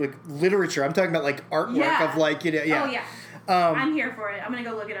like literature. I'm talking about like artwork of like Oh yeah. I'm here for it. I'm gonna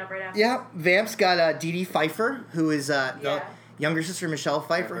go look it up right after. Yeah, Vamp's got Dee Dee Pfeiffer, who is the younger sister of Michelle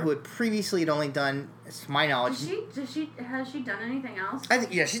Pfeiffer, who had previously only done, to my knowledge. Has she done anything else? I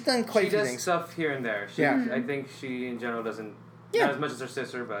think she's done quite a few things. She does stuff here and there. I think she in general doesn't not as much as her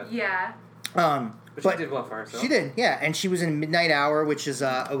sister, but but she did well for herself. She did, and she was in Midnight Hour, which is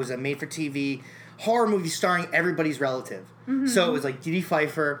it was a made-for-TV horror movie starring everybody's relative. Mm-hmm. So it was like Dee Dee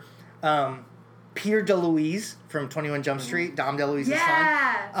Pfeiffer, Pierre DeLuise from 21 Jump Street, Dom DeLuise's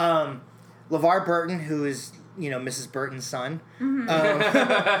son. LeVar Burton, who is, Mrs. Burton's son. Mm-hmm.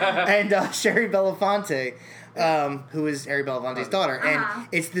 And Sherry Belafonte, who is Harry Belafonte's daughter. And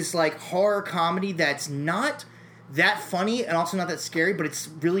it's this, like, horror comedy that's not that funny and also not that scary, but it's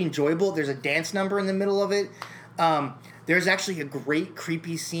really enjoyable. There's a dance number in the middle of it. There's actually a great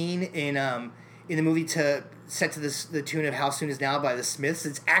creepy scene in the movie set to the tune of How Soon Is Now by the Smiths.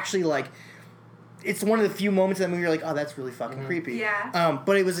 It's actually, like... It's one of the few moments in that movie you're like, oh, that's really fucking creepy. Yeah.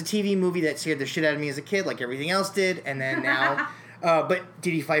 But it was a TV movie that scared the shit out of me as a kid, like everything else did. And then now, but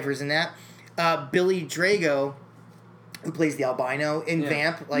Dee Dee Pfeiffer's in that. Billy Drago, who plays the albino in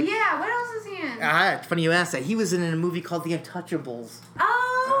Vamp. Like, what else is he in? It's funny you asked that. He was in a movie called The Untouchables.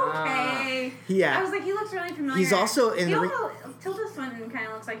 Oh, okay. Yeah. I was like, he looks really familiar. He's also in Tilda Swinton kind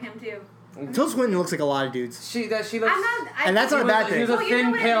of looks like him too. Tilda Swinton looks like a lot of dudes. She looks. And that's not a bad thing. He was a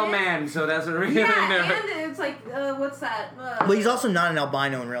thin, pale man, so that's a really. Yeah, and it's like, what's that? Well, he's also not an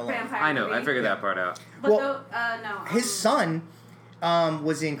albino in real life. I know. I figured that part out. But no. His son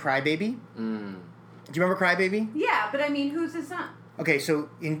was in Crybaby. Do you remember Crybaby? Yeah, but I mean, who's his son? Okay, so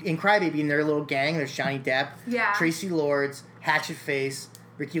in Crybaby, in their little gang, there's Johnny Depp, Tracy Lords, Hatchet Face,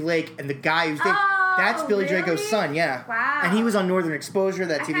 Ricky Lake, and the guy who's that's Billy Drago's son, Wow. And he was on Northern Exposure,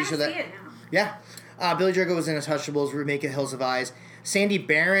 that TV show that. See it now. Yeah. Billy Drago was in Untouchables, remake of Hills of Eyes. Sandy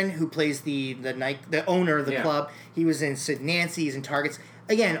Barron, who plays the owner of the club, he was in Sid and Nancy, he's in Targets.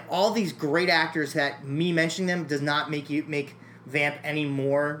 Again, all these great actors that me mentioning them does not make Vamp any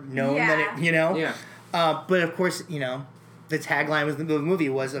more known than it, Yeah. But of course, the tagline of the movie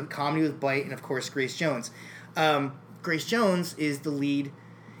was a comedy with bite, and of course, Grace Jones. Grace Jones is the lead.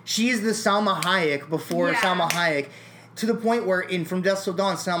 She is the Salma Hayek before Salma Hayek, to the point where in From Dusk Till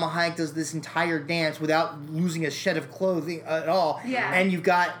Dawn, Salma Hayek does this entire dance without losing a shed of clothing at all. Yeah. And you've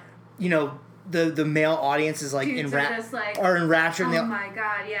got, the male audience is like enraptured. Oh my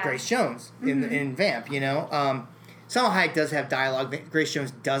god, yeah. Grace Jones in Vamp, Salma Hayek does have dialogue. Grace Jones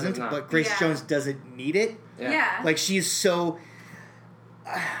doesn't, but Grace Jones doesn't need it. Yeah. Like, she is so...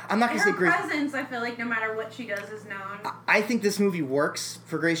 I'm not going to say Grace... Her presence, I feel like, no matter what she does, is known. I think this movie works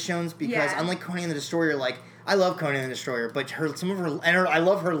for Grace Jones because, unlike Conan the Destroyer, like, I love Conan the Destroyer, but I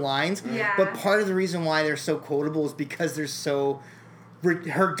love her lines. Yeah. But part of the reason why they're so quotable is because they're so...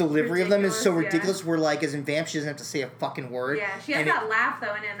 Her delivery of them is so ridiculous, where, like, as in Vamp, she doesn't have to say a fucking word. Yeah, she has that laugh,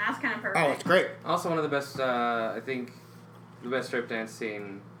 though, in it, and that's kind of perfect. Oh, it's great. Also, one of the best, I think, the best strip dance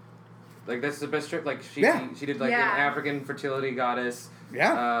scene. Like, that's the best strip. Like, she did, like, an African fertility goddess.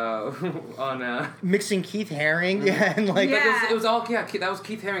 Yeah. On mixing Keith Haring, and like it was all that was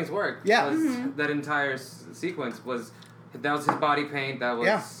Keith Haring's work. Yeah. That entire sequence was his body paint. That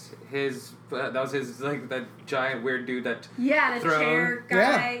was his. That was his like that giant weird dude that. Yeah, the chair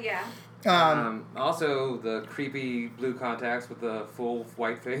guy. Yeah. Also, the creepy blue contacts with the full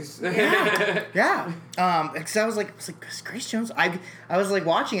white face. Yeah. Because I was like, Grace Jones. I was like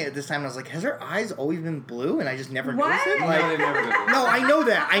watching it at this time, and I was like, has her eyes always been blue? And I just never noticed it. Like, no, they've never been blue. No,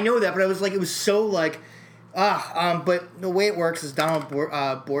 I know that. But I was like, it was so like, But the way it works is Donald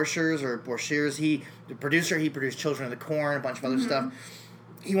Borchers, the producer, he produced Children of the Corn, a bunch of other stuff.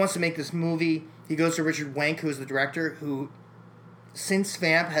 He wants to make this movie. He goes to Richard Wenk, who is the director, who, since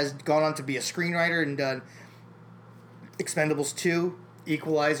Vamp, has gone on to be a screenwriter and done Expendables 2,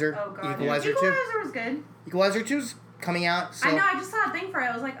 Equalizer. Oh, God. Equalizer 2. Equalizer was good. Equalizer 2's coming out. So. I know, I just saw a thing for it.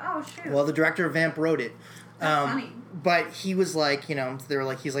 I was like, oh, shoot. Well, the director of Vamp wrote it. That's funny. But he was like,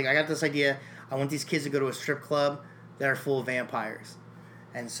 he's like, I got this idea. I want these kids to go to a strip club that are full of vampires.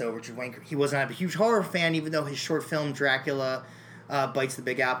 And so Richard Wenk, he wasn't a huge horror fan, even though his short film Dracula Bites the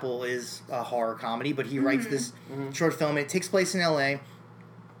Big Apple is a horror comedy. But he writes this short film, and it takes place in L.A.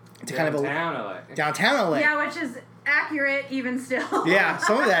 Downtown LA. Yeah, which is accurate even still. Yeah,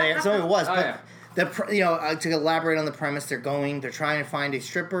 some of it was. Oh, but yeah. To elaborate on the premise, they're trying to find a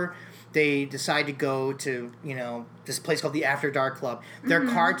stripper. They decide to go to, this place called the After Dark Club. Their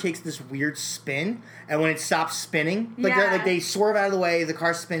car takes this weird spin, and when it stops spinning, they swerve out of the way, the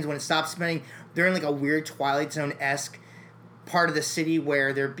car spins. When it stops spinning, they're in like a weird Twilight Zone-esque part of the city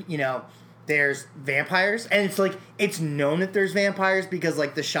where there's vampires, and it's like it's known that there's vampires because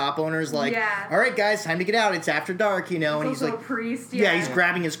like the shop owner's like, all right guys, time to get out, it's after dark, and he's like a priest, he's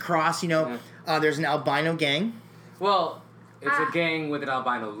grabbing his cross, there's an albino gang. Well, it's a gang with an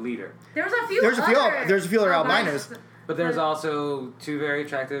albino leader. There's a few other albinos. But there's also two very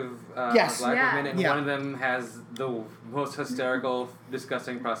attractive black women, and one of them has the most hysterical,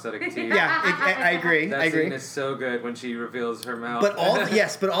 disgusting prosthetic teeth. I agree. That scene is so good when she reveals her mouth. But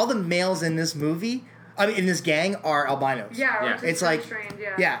all the males in this movie, in this gang, are albinos. Yeah. It's like strange,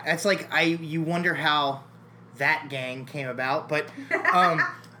 it's like you wonder how that gang came about, but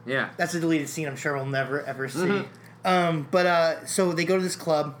that's a deleted scene. I'm sure we'll never ever see. So they go to this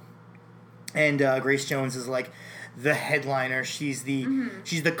club, and Grace Jones is like the headliner. She's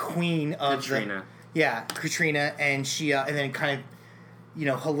the queen of Katrina. Katrina, and she and then kind of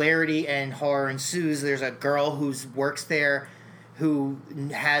hilarity and horror ensues. There's a girl who works there who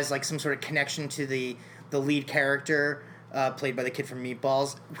has like some sort of connection to the lead character played by the kid from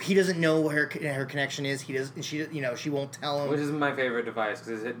Meatballs. He doesn't know what her connection is. She won't tell him. Which is my favorite device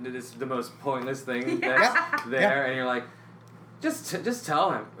because it's the most pointless thing that's there, and you're like, just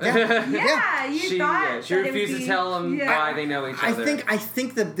tell him. She refuses to tell him why they know each other. I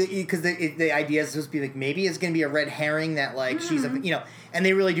think because the idea is supposed to be like maybe it's going to be a red herring that like she's and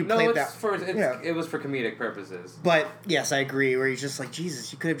they really do play it that. It was for comedic purposes. But yes, I agree. Where he's just like,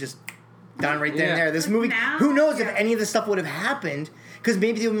 Jesus, you could have just done right then and there. This movie, who knows if any of this stuff would have happened? Because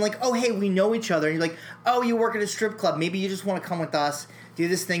maybe they would be like, oh hey, we know each other. And you're like, oh, you work at a strip club. Maybe you just want to come with us. Do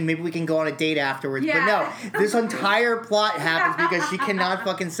this thing, maybe we can go on a date afterwards. Yeah. But no, this entire plot happens because she cannot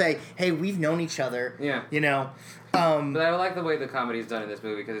fucking say, hey, we've known each other. Yeah. But I like the way the comedy is done in this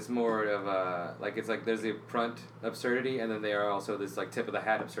movie because it's more of a, it's like there's the front absurdity and then they are also this like tip of the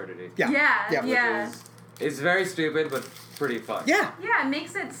hat absurdity. Yeah. It's very stupid but pretty fun. Yeah, it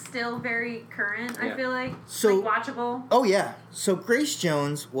makes it still very current, I feel like. So, like watchable. Oh yeah. So Grace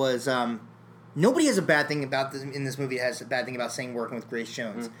Jones was nobody has a bad thing about this in this movie. Has a bad thing about saying working with Grace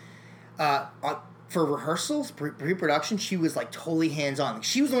Jones. For rehearsals, pre-production, she was like totally hands-on.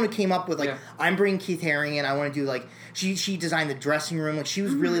 She was the one who came up with like, I'm bringing Keith Haring in. I want to do like she designed the dressing room. Like she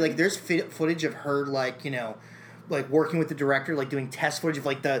was really like there's footage of her like like working with the director, like doing test footage of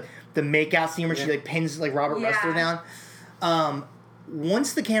like the makeout scene where she like pins like Robert Ressler down.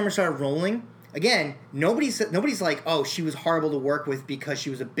 Once the camera started rolling. Again, nobody's like, oh, she was horrible to work with because she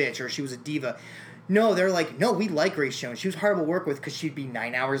was a bitch or she was a diva. No, they're like, no, we like Grace Jones. She was horrible to work with because she'd be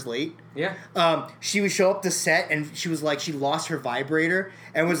 9 hours late. Yeah. She would show up to set and she was like, she lost her vibrator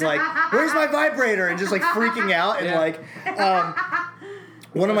and was like, where's my vibrator? And just like freaking out and like,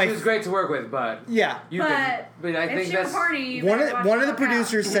 she was great to work with, but but I think that's horny, one of the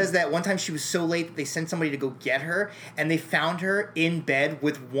producers says that one time she was so late that they sent somebody to go get her, and they found her in bed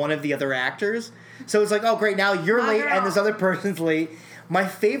with one of the other actors. So it's like, oh great, now you're late and this other person's late. My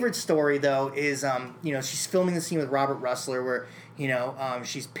favorite story though is she's filming the scene with Robert Ressler where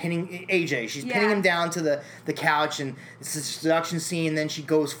she's pinning AJ. She's pinning him down to the couch, and it's a seduction scene. And then she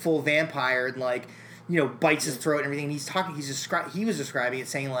goes full vampire and like. Bites his throat and everything. And he was describing it,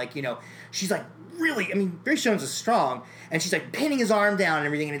 saying like, she's like really. I mean, Grace Jones is strong, and she's like pinning his arm down and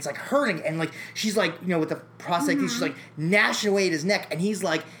everything, and it's like hurting, and like she's like, with the prosthetic, she's like gnashing away at his neck, and he's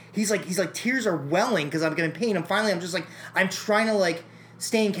like tears are welling because I'm getting pain. And finally, I'm just like, I'm trying to like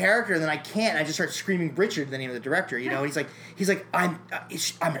stay in character, and then I can't. And I just start screaming Richard, the name of the director. He's like, I'm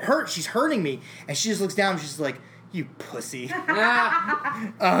hurt. She's hurting me, and she just looks down. And she's like. You pussy. Ah.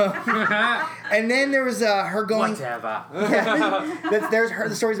 And then there was her going. Whatever. There's her.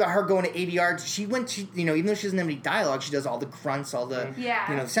 The stories about her going to ADR. She even though she doesn't have any dialogue, she does all the grunts, all the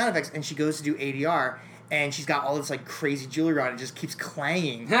the sound effects, and she goes to do ADR. And she's got all this like crazy jewelry on. It just keeps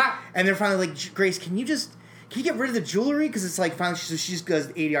clanging. And they're finally like, Grace, can you get rid of the jewelry? Because it's like finally she just goes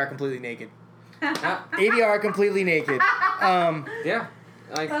ADR completely naked. ADR completely naked. Yeah.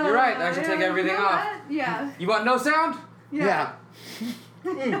 Like, you're right. I should take everything off. Yeah. You want no sound? Yeah.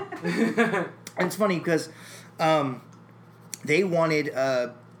 And it's funny because they wanted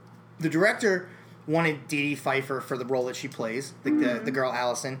the director wanted Dee Dee Pfeiffer for the role that she plays, the girl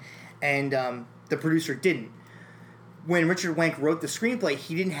Allison, and the producer didn't. When Richard Wenk wrote the screenplay,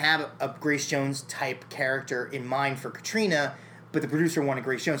 he didn't have a Grace Jones type character in mind for Katrina, but the producer wanted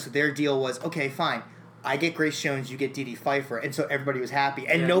Grace Jones, so their deal was, okay, fine, I get Grace Jones, you get Dee Dee Pfeiffer, and so everybody was happy,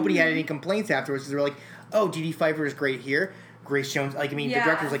 and nobody had any complaints afterwards. They were like, oh, Dee Dee Pfeiffer is great here. Grace Jones, the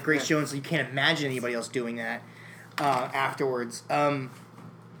director was like, Grace Jones, you can't imagine anybody else doing that afterwards. The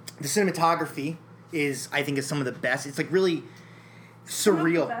cinematography I think is some of the best. It's like really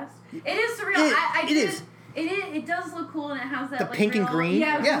surreal. It is surreal. It is. It does look cool, and it has that the like, pink real, and green.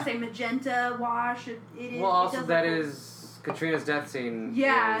 Yeah, I was gonna say magenta wash. Well, also that is Katrina's death scene.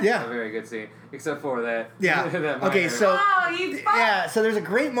 Yeah. Is a very good scene, except for that. Yeah. that Okay, so so there's a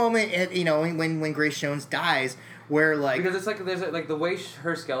great moment at, when Grace Jones dies where like because it's like there's like the way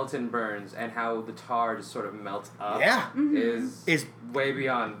her skeleton burns and how the tar just sort of melts up. Yeah. Is way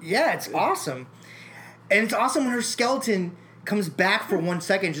beyond. Yeah, it's awesome, and it's awesome when her skeleton comes back for 1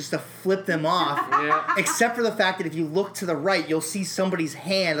 second just to flip them off. Yeah. Except for the fact that if you look to the right, you'll see somebody's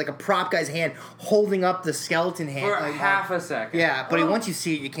hand, like a prop guy's hand, holding up the skeleton hand. For like, half a second. Yeah, but once you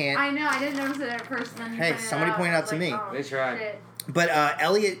see it, you can't. I know, I didn't notice it at first. Then Hey, somebody pointed out to me. They tried. Shit. But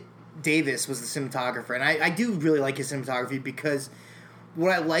Elliot Davis was the cinematographer, and I do really like his cinematography because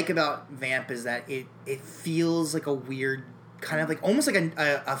what I like about Vamp is that it feels like a weird, kind of like, almost like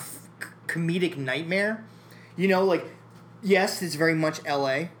a comedic nightmare. Yes, it's very much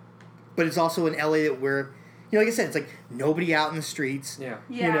L.A., but it's also an L.A. that we're, like I said, it's like nobody out in the streets.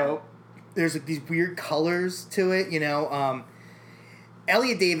 Yeah. There's like these weird colors to it,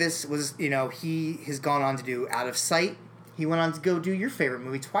 Elliot Davis was, he has gone on to do Out of Sight. He went on to go do your favorite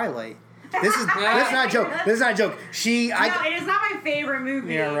movie, Twilight. That's not a joke. This is not a joke. It is not my favorite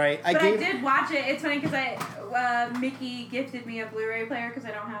movie. Yeah, right. I did watch it. It's funny because Mickey gifted me a Blu-ray player because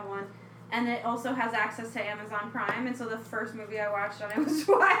I don't have one. And it also has access to Amazon Prime, and so the first movie I watched on it was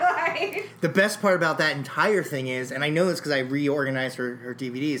Twilight. The best part about that entire thing is, and I know this because I reorganized her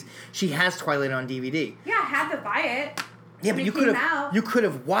DVDs, she has Twilight on DVD. Yeah, I had to buy it. Yeah, but you could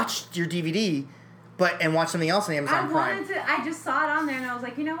have watched your DVD, and watched something else on Amazon Prime. I just saw it on there, and I was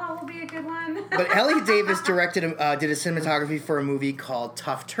like, you know what will be a good one? But Elliot Davis did a cinematography for a movie called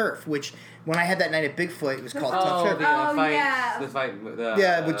Tough Turf, which when I had that night at Bigfoot, it was called Tough Turf. The fight.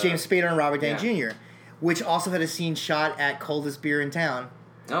 With James Spader and Robert Downey Jr., which also had a scene shot at Coldest Beer in Town.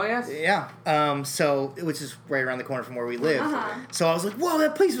 Oh, yes. Yeah. Which is right around the corner from where we live. So I was like, whoa,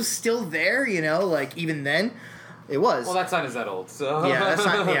 that place was still there, even then. It was. Well, that sign is that old, so. Yeah, that's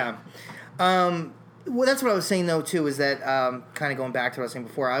not, yeah. Well, that's what I was saying, though, too, is that, kind of going back to what I was saying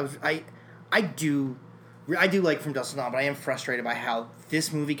before, I do like From Dusk Till Dawn, but I am frustrated by how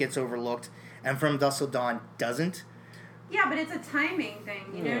this movie gets overlooked and From Dusk Till Dawn doesn't. Yeah, but it's a timing thing,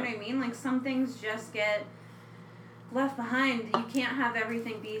 you know what I mean? Like, some things just get left behind. You can't have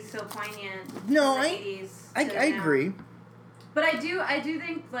everything be so poignant. No, in the 80s I agree. But I do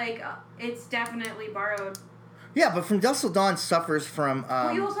think, like, it's definitely borrowed. Yeah, but From Dusk Till Dawn suffers from...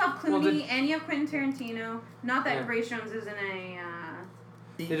 well, you also have Clooney, and you have Quentin Tarantino. Not that Grace Jones isn't a...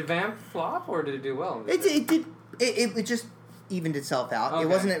 Did Vamp flop, or did it do well? It did. It just evened itself out. Okay. It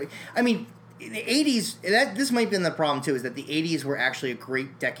wasn't... I mean, the 80s... This might have been the problem, too, is that the 80s were actually a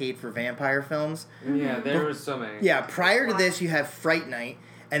great decade for vampire films. Yeah, there were so many. Yeah, prior to this, you have Fright Night,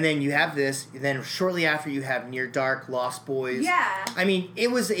 and then you have this, and then shortly after you have Near Dark, Lost Boys. Yeah. I mean,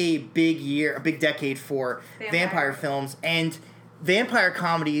 it was a big decade for vampire films, and vampire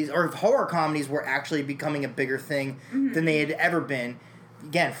comedies, or horror comedies, were actually becoming a bigger thing than they had ever been.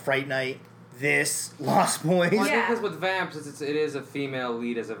 Again, Fright Night, this, Lost Boys. Well, I think because with Vamps, it is a female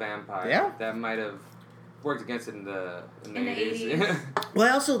lead as a vampire. Yeah. That might have worked against it in the 80s. Well,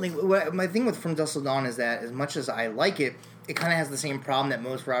 I also think, my thing with From Dusk Till Dawn is that, as much as I like it, it kind of has the same problem that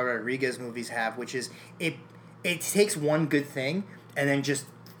most Robert Rodriguez movies have, which is it takes one good thing and then just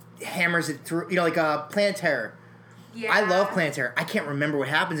hammers it through. Like Planet Terror. Yeah. I love Planet Terror. I can't remember what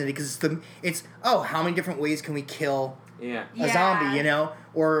happens in it because it's how many different ways can we kill a zombie, you know,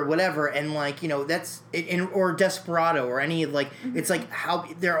 or whatever, and like, you know, that's or Desperado or any like it's like how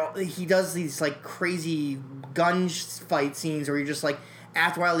he does these like crazy gun fight scenes where you're just like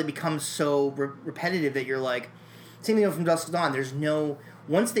after a while they become so repetitive that you're like, same thing from Dusk Till Dawn. There's no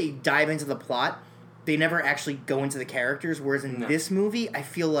once they dive into the plot, they never actually go into the characters. Whereas in this movie, I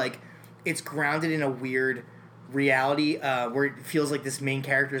feel like it's grounded in a weird reality where it feels like this main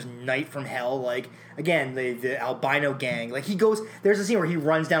character's Night from Hell. Like, again, the albino gang. Like, there's a scene where he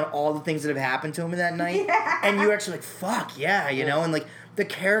runs down all the things that have happened to him in that night. Yeah. And you're actually like, fuck, yeah, you know? And, like, the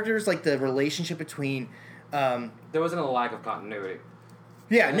characters, like, the relationship between... there wasn't a lack of continuity.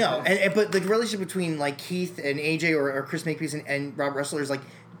 Yeah, no. But the relationship between, like, Keith and AJ or Chris Makepeace and Rob Ressler is, like,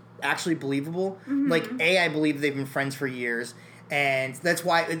 actually believable. Mm-hmm. Like, I believe they've been friends for years. And that's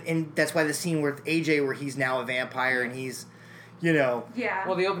why the scene with AJ where he's now a vampire and he's, you know... Yeah.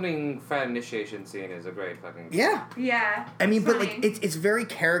 Well, the opening Frat initiation scene is a great fucking... Yeah. Yeah. I mean, but, like, it's very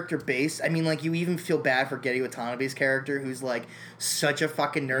character-based. I mean, like, you even feel bad for Getty Watanabe's character who's, like, such a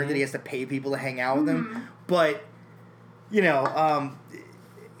fucking nerd that he has to pay people to hang out with him. But, you know,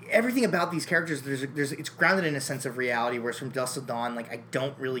 everything about these characters, it's grounded in a sense of reality, whereas from Dusk Till Dawn, like, I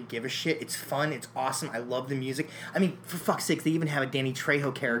don't really give a shit. It's fun. It's awesome. I love the music. I mean, for fuck's sake, they even have a Danny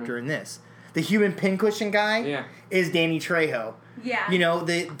Trejo character in this. The human pincushion guy is Danny Trejo. Yeah. You know,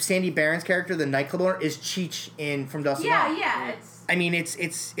 the Sandy Barron's character, the nightclub owner, is Cheech from Dusk Till Dawn. Yeah. I mean, it's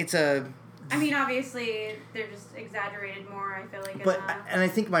a... I mean, obviously, they're just exaggerated more, I feel like. And I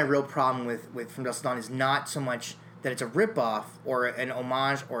think my real problem with From Dusk Till Dawn is not so much... that it's a ripoff or an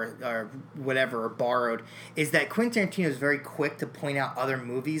homage or whatever or borrowed, is that Quentin Tarantino is very quick to point out other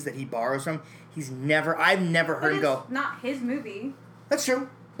movies that he borrows from. I've never heard him go... not his movie. That's true,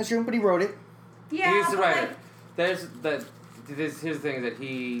 but he wrote it. Yeah, he's the writer. Like, here's the thing that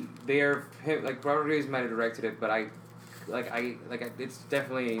like Robert Rodriguez might have directed it, but it's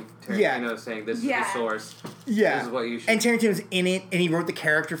definitely Tarantino saying this is the source. Yeah. This is what you should. And Tarantino's in it, and he wrote the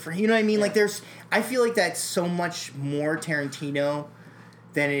character for... You know what I mean? Yeah. Like, I feel like that's so much more Tarantino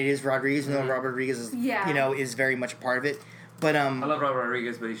than it is Rodriguez, even though Robert Rodriguez is, is very much a part of it. But, I love Robert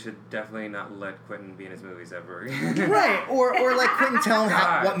Rodriguez, but he should definitely not let Quentin be in his movies ever. Right. Or let Quentin tell him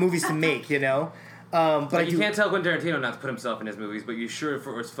what movies to make, you know? But you can't tell Quentin Tarantino not to put himself in his movies, but you sure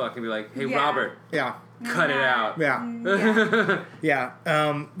for as fuck can be like, hey, Robert. Yeah. Cut it out. Yeah.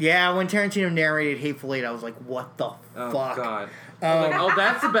 Yeah. When Tarantino narrated Hateful Eight, I was like, what the fuck? Oh, God. Like,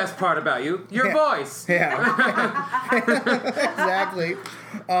 that's the best part about you. Your voice. Yeah. Exactly.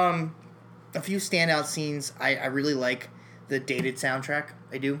 A few standout scenes. I really like the dated soundtrack.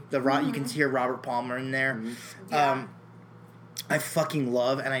 I do. You can hear Robert Palmer in there. Mm-hmm. Yeah. I fucking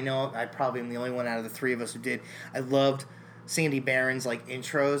love, and I know I probably am the only one out of the three of us who did. I loved Sandy Barron's like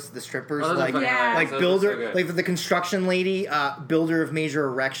intros, the strippers, like builder, like the construction lady, builder of major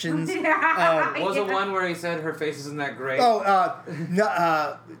erections. What was the one where he said her face isn't that great?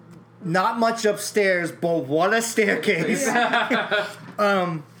 Not much upstairs, but what a staircase.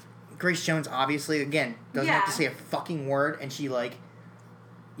 Grace Jones obviously again doesn't have to say a fucking word, and she like,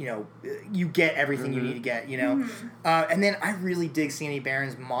 you know, you get everything you need to get, you know. And then I really dig Sandy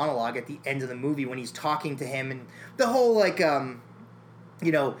Barron's monologue at the end of the movie when he's talking to him, and the whole like,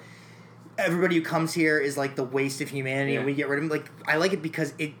 you know, everybody who comes here is like the waste of humanity, and we get rid of him. Like, I like it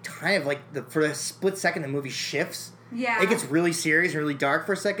because it kind of like for a split second the movie shifts. Yeah, it gets really serious and really dark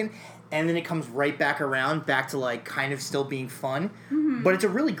for a second, and then it comes right back around, back to like kind of still being fun. But it's a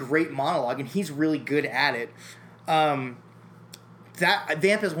really great monologue, and he's really good at it. That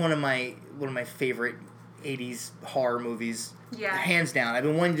Vamp is one of my favorite 80s horror movies. Yeah, hands down. I've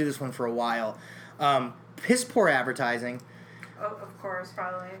been wanting to do this one for a while. Piss poor advertising. Oh, of course,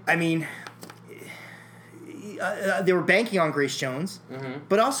 probably. I mean, they were banking on Grace Jones,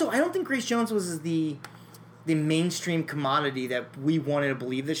 but also I don't think Grace Jones was the mainstream commodity that we wanted to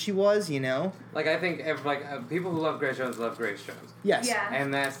believe that she was, you know? Like, I think people who love Grace Jones love Grace Jones. Yes. Yeah.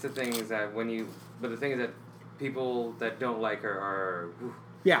 And that's the thing is that but the thing is that people that don't like her are...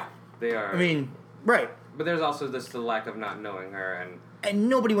 Yeah. They are... I mean, right. But there's also the lack of not knowing her, and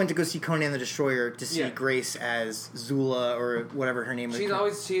nobody went to go see Conan the Destroyer to see Grace as Zula or whatever her name was.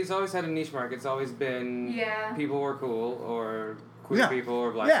 She's always had a niche market. It's always been people who are cool, or queer people,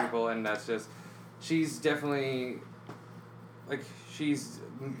 or black people, and that's just... She's definitely, like, she's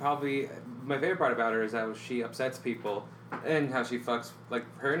probably, my favorite part about her is how she upsets people and how she fucks, like,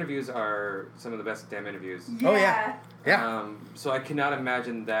 her interviews are some of the best damn interviews. Yeah. Oh, yeah. Yeah. So I cannot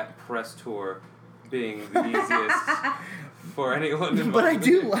imagine that press tour being the easiest. for anyone involved. But I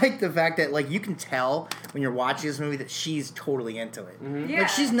do like the fact that, like, you can tell when you're watching this movie that she's totally into it. Mm-hmm. Yeah. Like,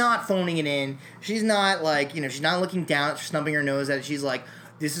 she's not phoning it in. She's not, like, she's not looking down, snubbing her nose at it. She's like,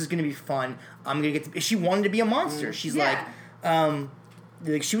 this is going to be fun. I'm going to get to... She wanted to be a monster. Mm-hmm. She's like,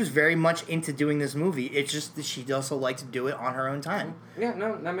 she was very much into doing this movie. It's just that she also liked to do it on her own time. Yeah,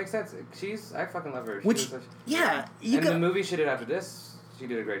 no, that makes sense. I fucking love her. The movie she did after this, she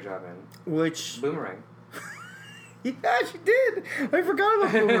did a great job in. Which... Boomerang. Yeah, she did. I forgot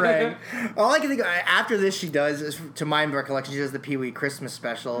about Boomerang. All I can think of after this she does is, to my recollection, she does the Pee-wee Christmas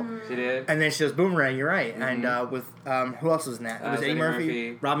special. She did. And then she does Boomerang, you're right. Mm-hmm. And with, who else was in that? It was Eddie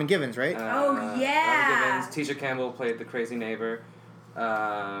Murphy, Robin Givens, right? Oh, yeah. Robin Givens, Tisha Campbell played the crazy neighbor.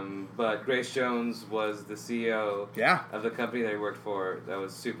 But Grace Jones was the CEO of the company they worked for that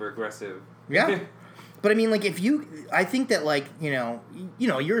was super aggressive. Yeah. But I mean, like, I think that, like,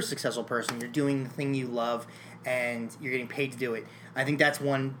 you're a successful person. You're doing the thing you love, and you're getting paid to do it. I think that's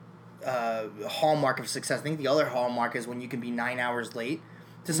one hallmark of success. I think the other hallmark is when you can be 9 hours late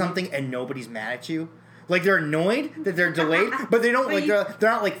to something and nobody's mad at you. Like, they're annoyed that they're delayed, but they don't, they're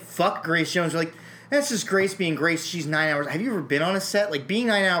not like, fuck Grace Jones. They're like, that's just Grace being Grace. She's 9 hours. Have you ever been on a set? Like, being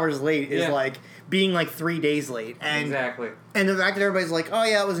 9 hours late is like being, like, 3 days late. And, exactly. And the fact that everybody's like, oh,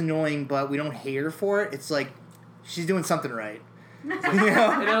 yeah, it was annoying, but we don't hate her for it, it's like, she's doing something right. In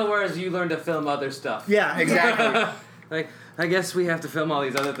other words, you learn to film other stuff. Yeah, exactly. Like, I guess we have to film all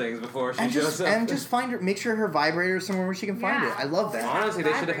these other things before she shows up. And just find her, make sure her vibrator is somewhere where she can find it. I love that. Honestly,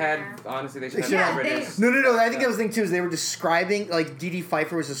 they should have had vibrators. No. I think that was the thing too. Is they were describing, like, Dee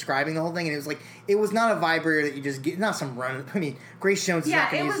Pfeiffer was describing the whole thing, and it was like, it was not a vibrator that you just get. Not some run. I mean, Grace Jones. Is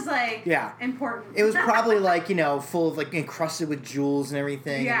not it use, was like important. It was probably like full of like encrusted with jewels and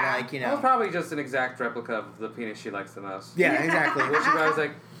everything. Yeah. And, like, It was probably just an exact replica of the penis she likes the most. Yeah, exactly. Which she probably was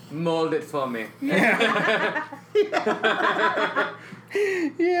like, mold it for me. Yeah.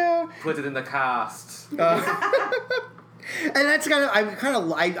 Yeah. Put it in the cast. And that's I'm kind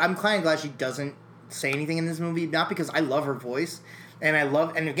of glad she doesn't say anything in this movie, not because I love her voice, and I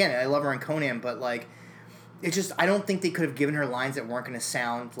love her in Conan, but like, it's just, I don't think they could have given her lines that weren't going to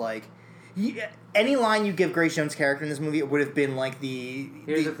sound like, any line you give Grace Jones' character in this movie, it would have been like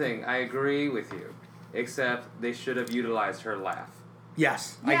Here's the thing, I agree with you, except they should have utilized her laugh.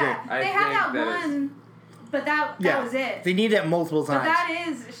 Yes, I agree. They had that one, but that was it. They need it multiple times.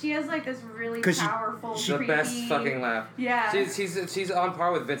 But she has like this really powerful, the best fucking laugh. Yeah. She's on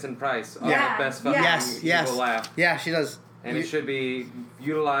par with Vincent Price on the best fucking evil laugh. Yeah, she does. And it should be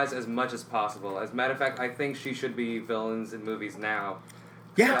utilized as much as possible. As a matter of fact, I think she should be villains in movies now.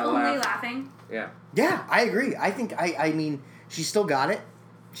 Yeah. Only laughing. Yeah. Yeah, I agree. I think, I mean, she still got it.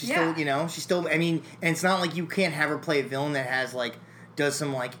 She's still, I mean, and it's not like you can't have her play a villain that has, like, does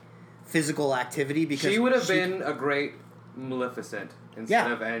some, like, physical activity, because she would have been a great Maleficent instead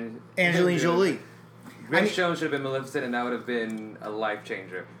of Angelina Jolie. Grace Jones should have been Maleficent, and that would have been a life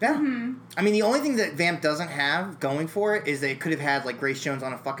changer. Yeah. Mm-hmm. I mean, the only thing that Vamp doesn't have going for it is they could have had, like, Grace Jones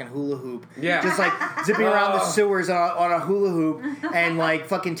on a fucking hula hoop. Yeah. Just, like, zipping around the sewers on a hula hoop and, like,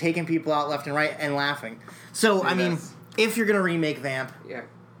 fucking taking people out left and right and laughing. So, I mean, if you're going to remake Vamp. Yeah.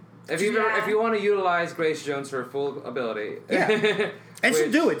 If you want to utilize Grace Jones for her full ability. Yeah. And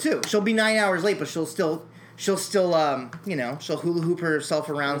she'll do it, too. She'll be 9 hours late, but she'll still she'll hula hoop herself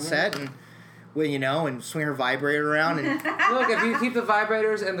around set and, and swing her vibrator around. And look, if you keep the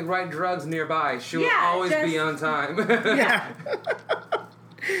vibrators and the right drugs nearby, she'll always be on time. Yeah.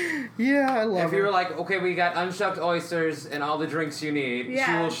 Yeah, I love If you were like, okay, we got unshucked oysters and all the drinks you need,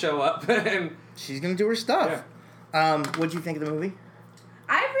 she will show up. And she's going to do her stuff. Yeah. What'd you think of the movie?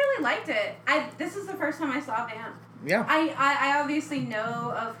 I really liked it. This is the first time I saw Vamp. Yeah. I obviously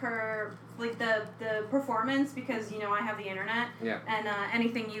know of her, like, the performance because, I have the internet. Yeah. And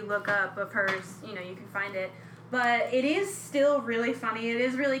anything you look up of hers, you can find it. But it is still really funny. It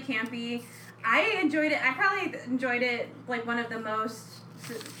is really campy. I enjoyed it. I probably enjoyed it, like, one of the most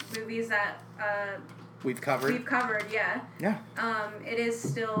movies that we've covered. Yeah. Yeah. It is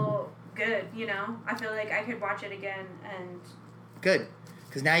still good, I feel like I could watch it again and... Good.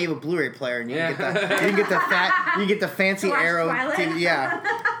 Because now you have a Blu-ray player and you can get the fancy Arrow TV.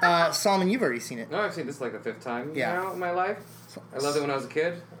 Yeah. Solomon, you've already seen it. No, I've seen this like the fifth time now in my life. I loved it when I was a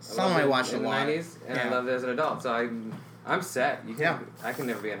kid. Solomon, I watched it in the 90s, and I loved it as an adult. So I'm set. I can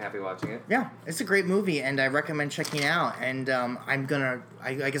never be unhappy watching it. Yeah, it's a great movie, and I recommend checking it out. And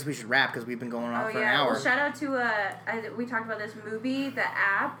I guess we should wrap because we've been going on for an hour. Well, shout out to we talked about this movie, the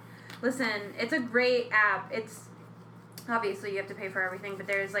app. Listen, it's a great app. It's obviously you have to pay for everything, but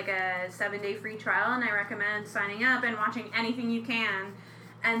there's like a 7-day free trial, and I recommend signing up and watching anything you can.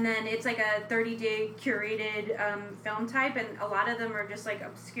 And then it's like a 30-day curated film type, and a lot of them are just like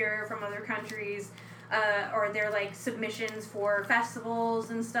obscure from other countries, or they're like submissions for festivals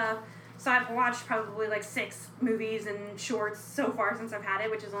and stuff. So I've watched probably like 6 movies and shorts so far since I've had it,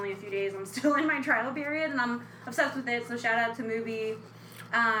 which is only a few days. I'm still in my trial period, and I'm obsessed with it. So shout out to Mubi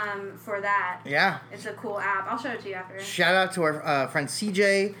for that. Yeah. It's a cool app. I'll show it to you after. Shout out to our friend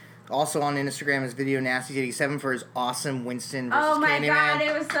CJ. Also on Instagram is Video Nasties87 for his awesome Winston versus Oh my Candyman. god,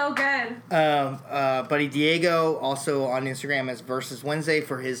 it was so good. Buddy Diego also on Instagram as Versus Wednesday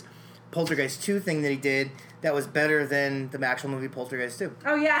for his Poltergeist 2 thing that he did that was better than the actual movie Poltergeist 2.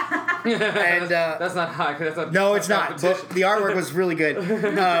 Oh yeah. And that's not high. No, it's not. But the artwork was really good.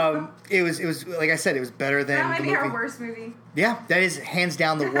 It was like I said, it was better than That might the be movie. our worst movie. Yeah, that is hands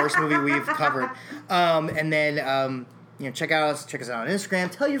down the worst movie we've covered. And then check us out on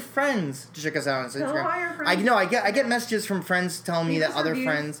Instagram. Tell your friends to check us out on Instagram. Tell all your friends. I get messages from friends telling me Leave that us other reviews.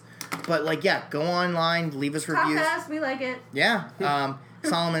 friends, but like go online, leave us Talk reviews. to us, we like it. Yeah.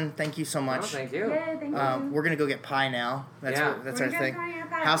 Solomon, thank you so much. Oh, thank you. Yeah, thank you. We're gonna go get pie now. That's Yeah. that's We're our gonna thing. try your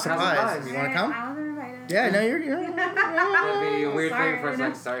pie. House of House of Pies. Pies. You want to come? I wasn't invited. Yeah, no, you're That'd be a weird Sorry, thing for us, you know?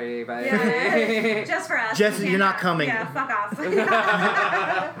 like, sorry, bye. Yeah, just for us. Jess, We you're can't not have- coming. Yeah, fuck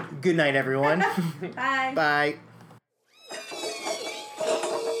off. Good night, everyone. Bye. Bye.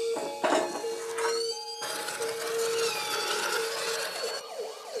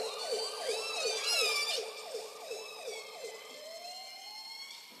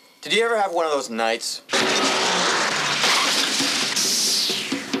 Did you ever have one of those nights?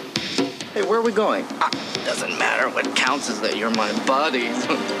 Hey, where are we going? Doesn't matter. What counts is that you're my buddy.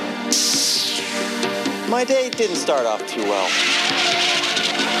 My day didn't start off too well.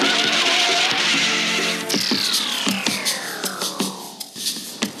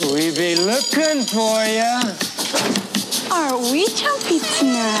 We be looking for ya. Are we jumpy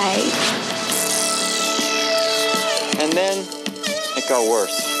tonight? And then it got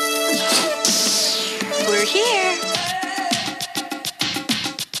worse. We're here.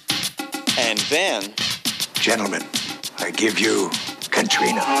 And then Gentlemen, I give you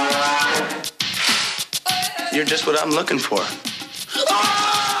Katrina. You're just what I'm looking for.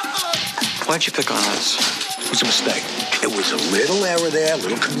 Why'd you pick on us? It was a mistake. It was a little error there, a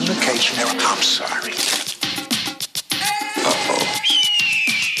little communication error. I'm sorry. Uh-oh.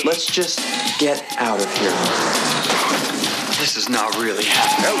 Let's just get out of here. This is not really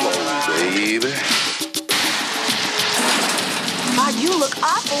happening. Hello, baby. God, you look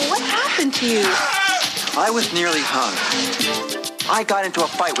awful. What happened to you? I was nearly hung. I got into a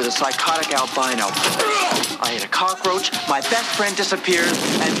fight with a psychotic albino. I hit a cockroach, my best friend disappears,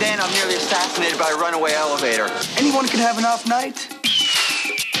 and then I'm nearly assassinated by a runaway elevator. Anyone can have an off night.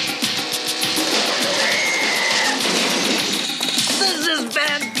 This is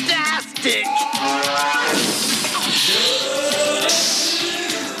fantastic!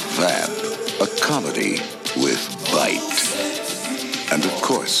 Vamp, a comedy with bite. And of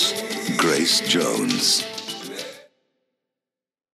course, Grace Jones.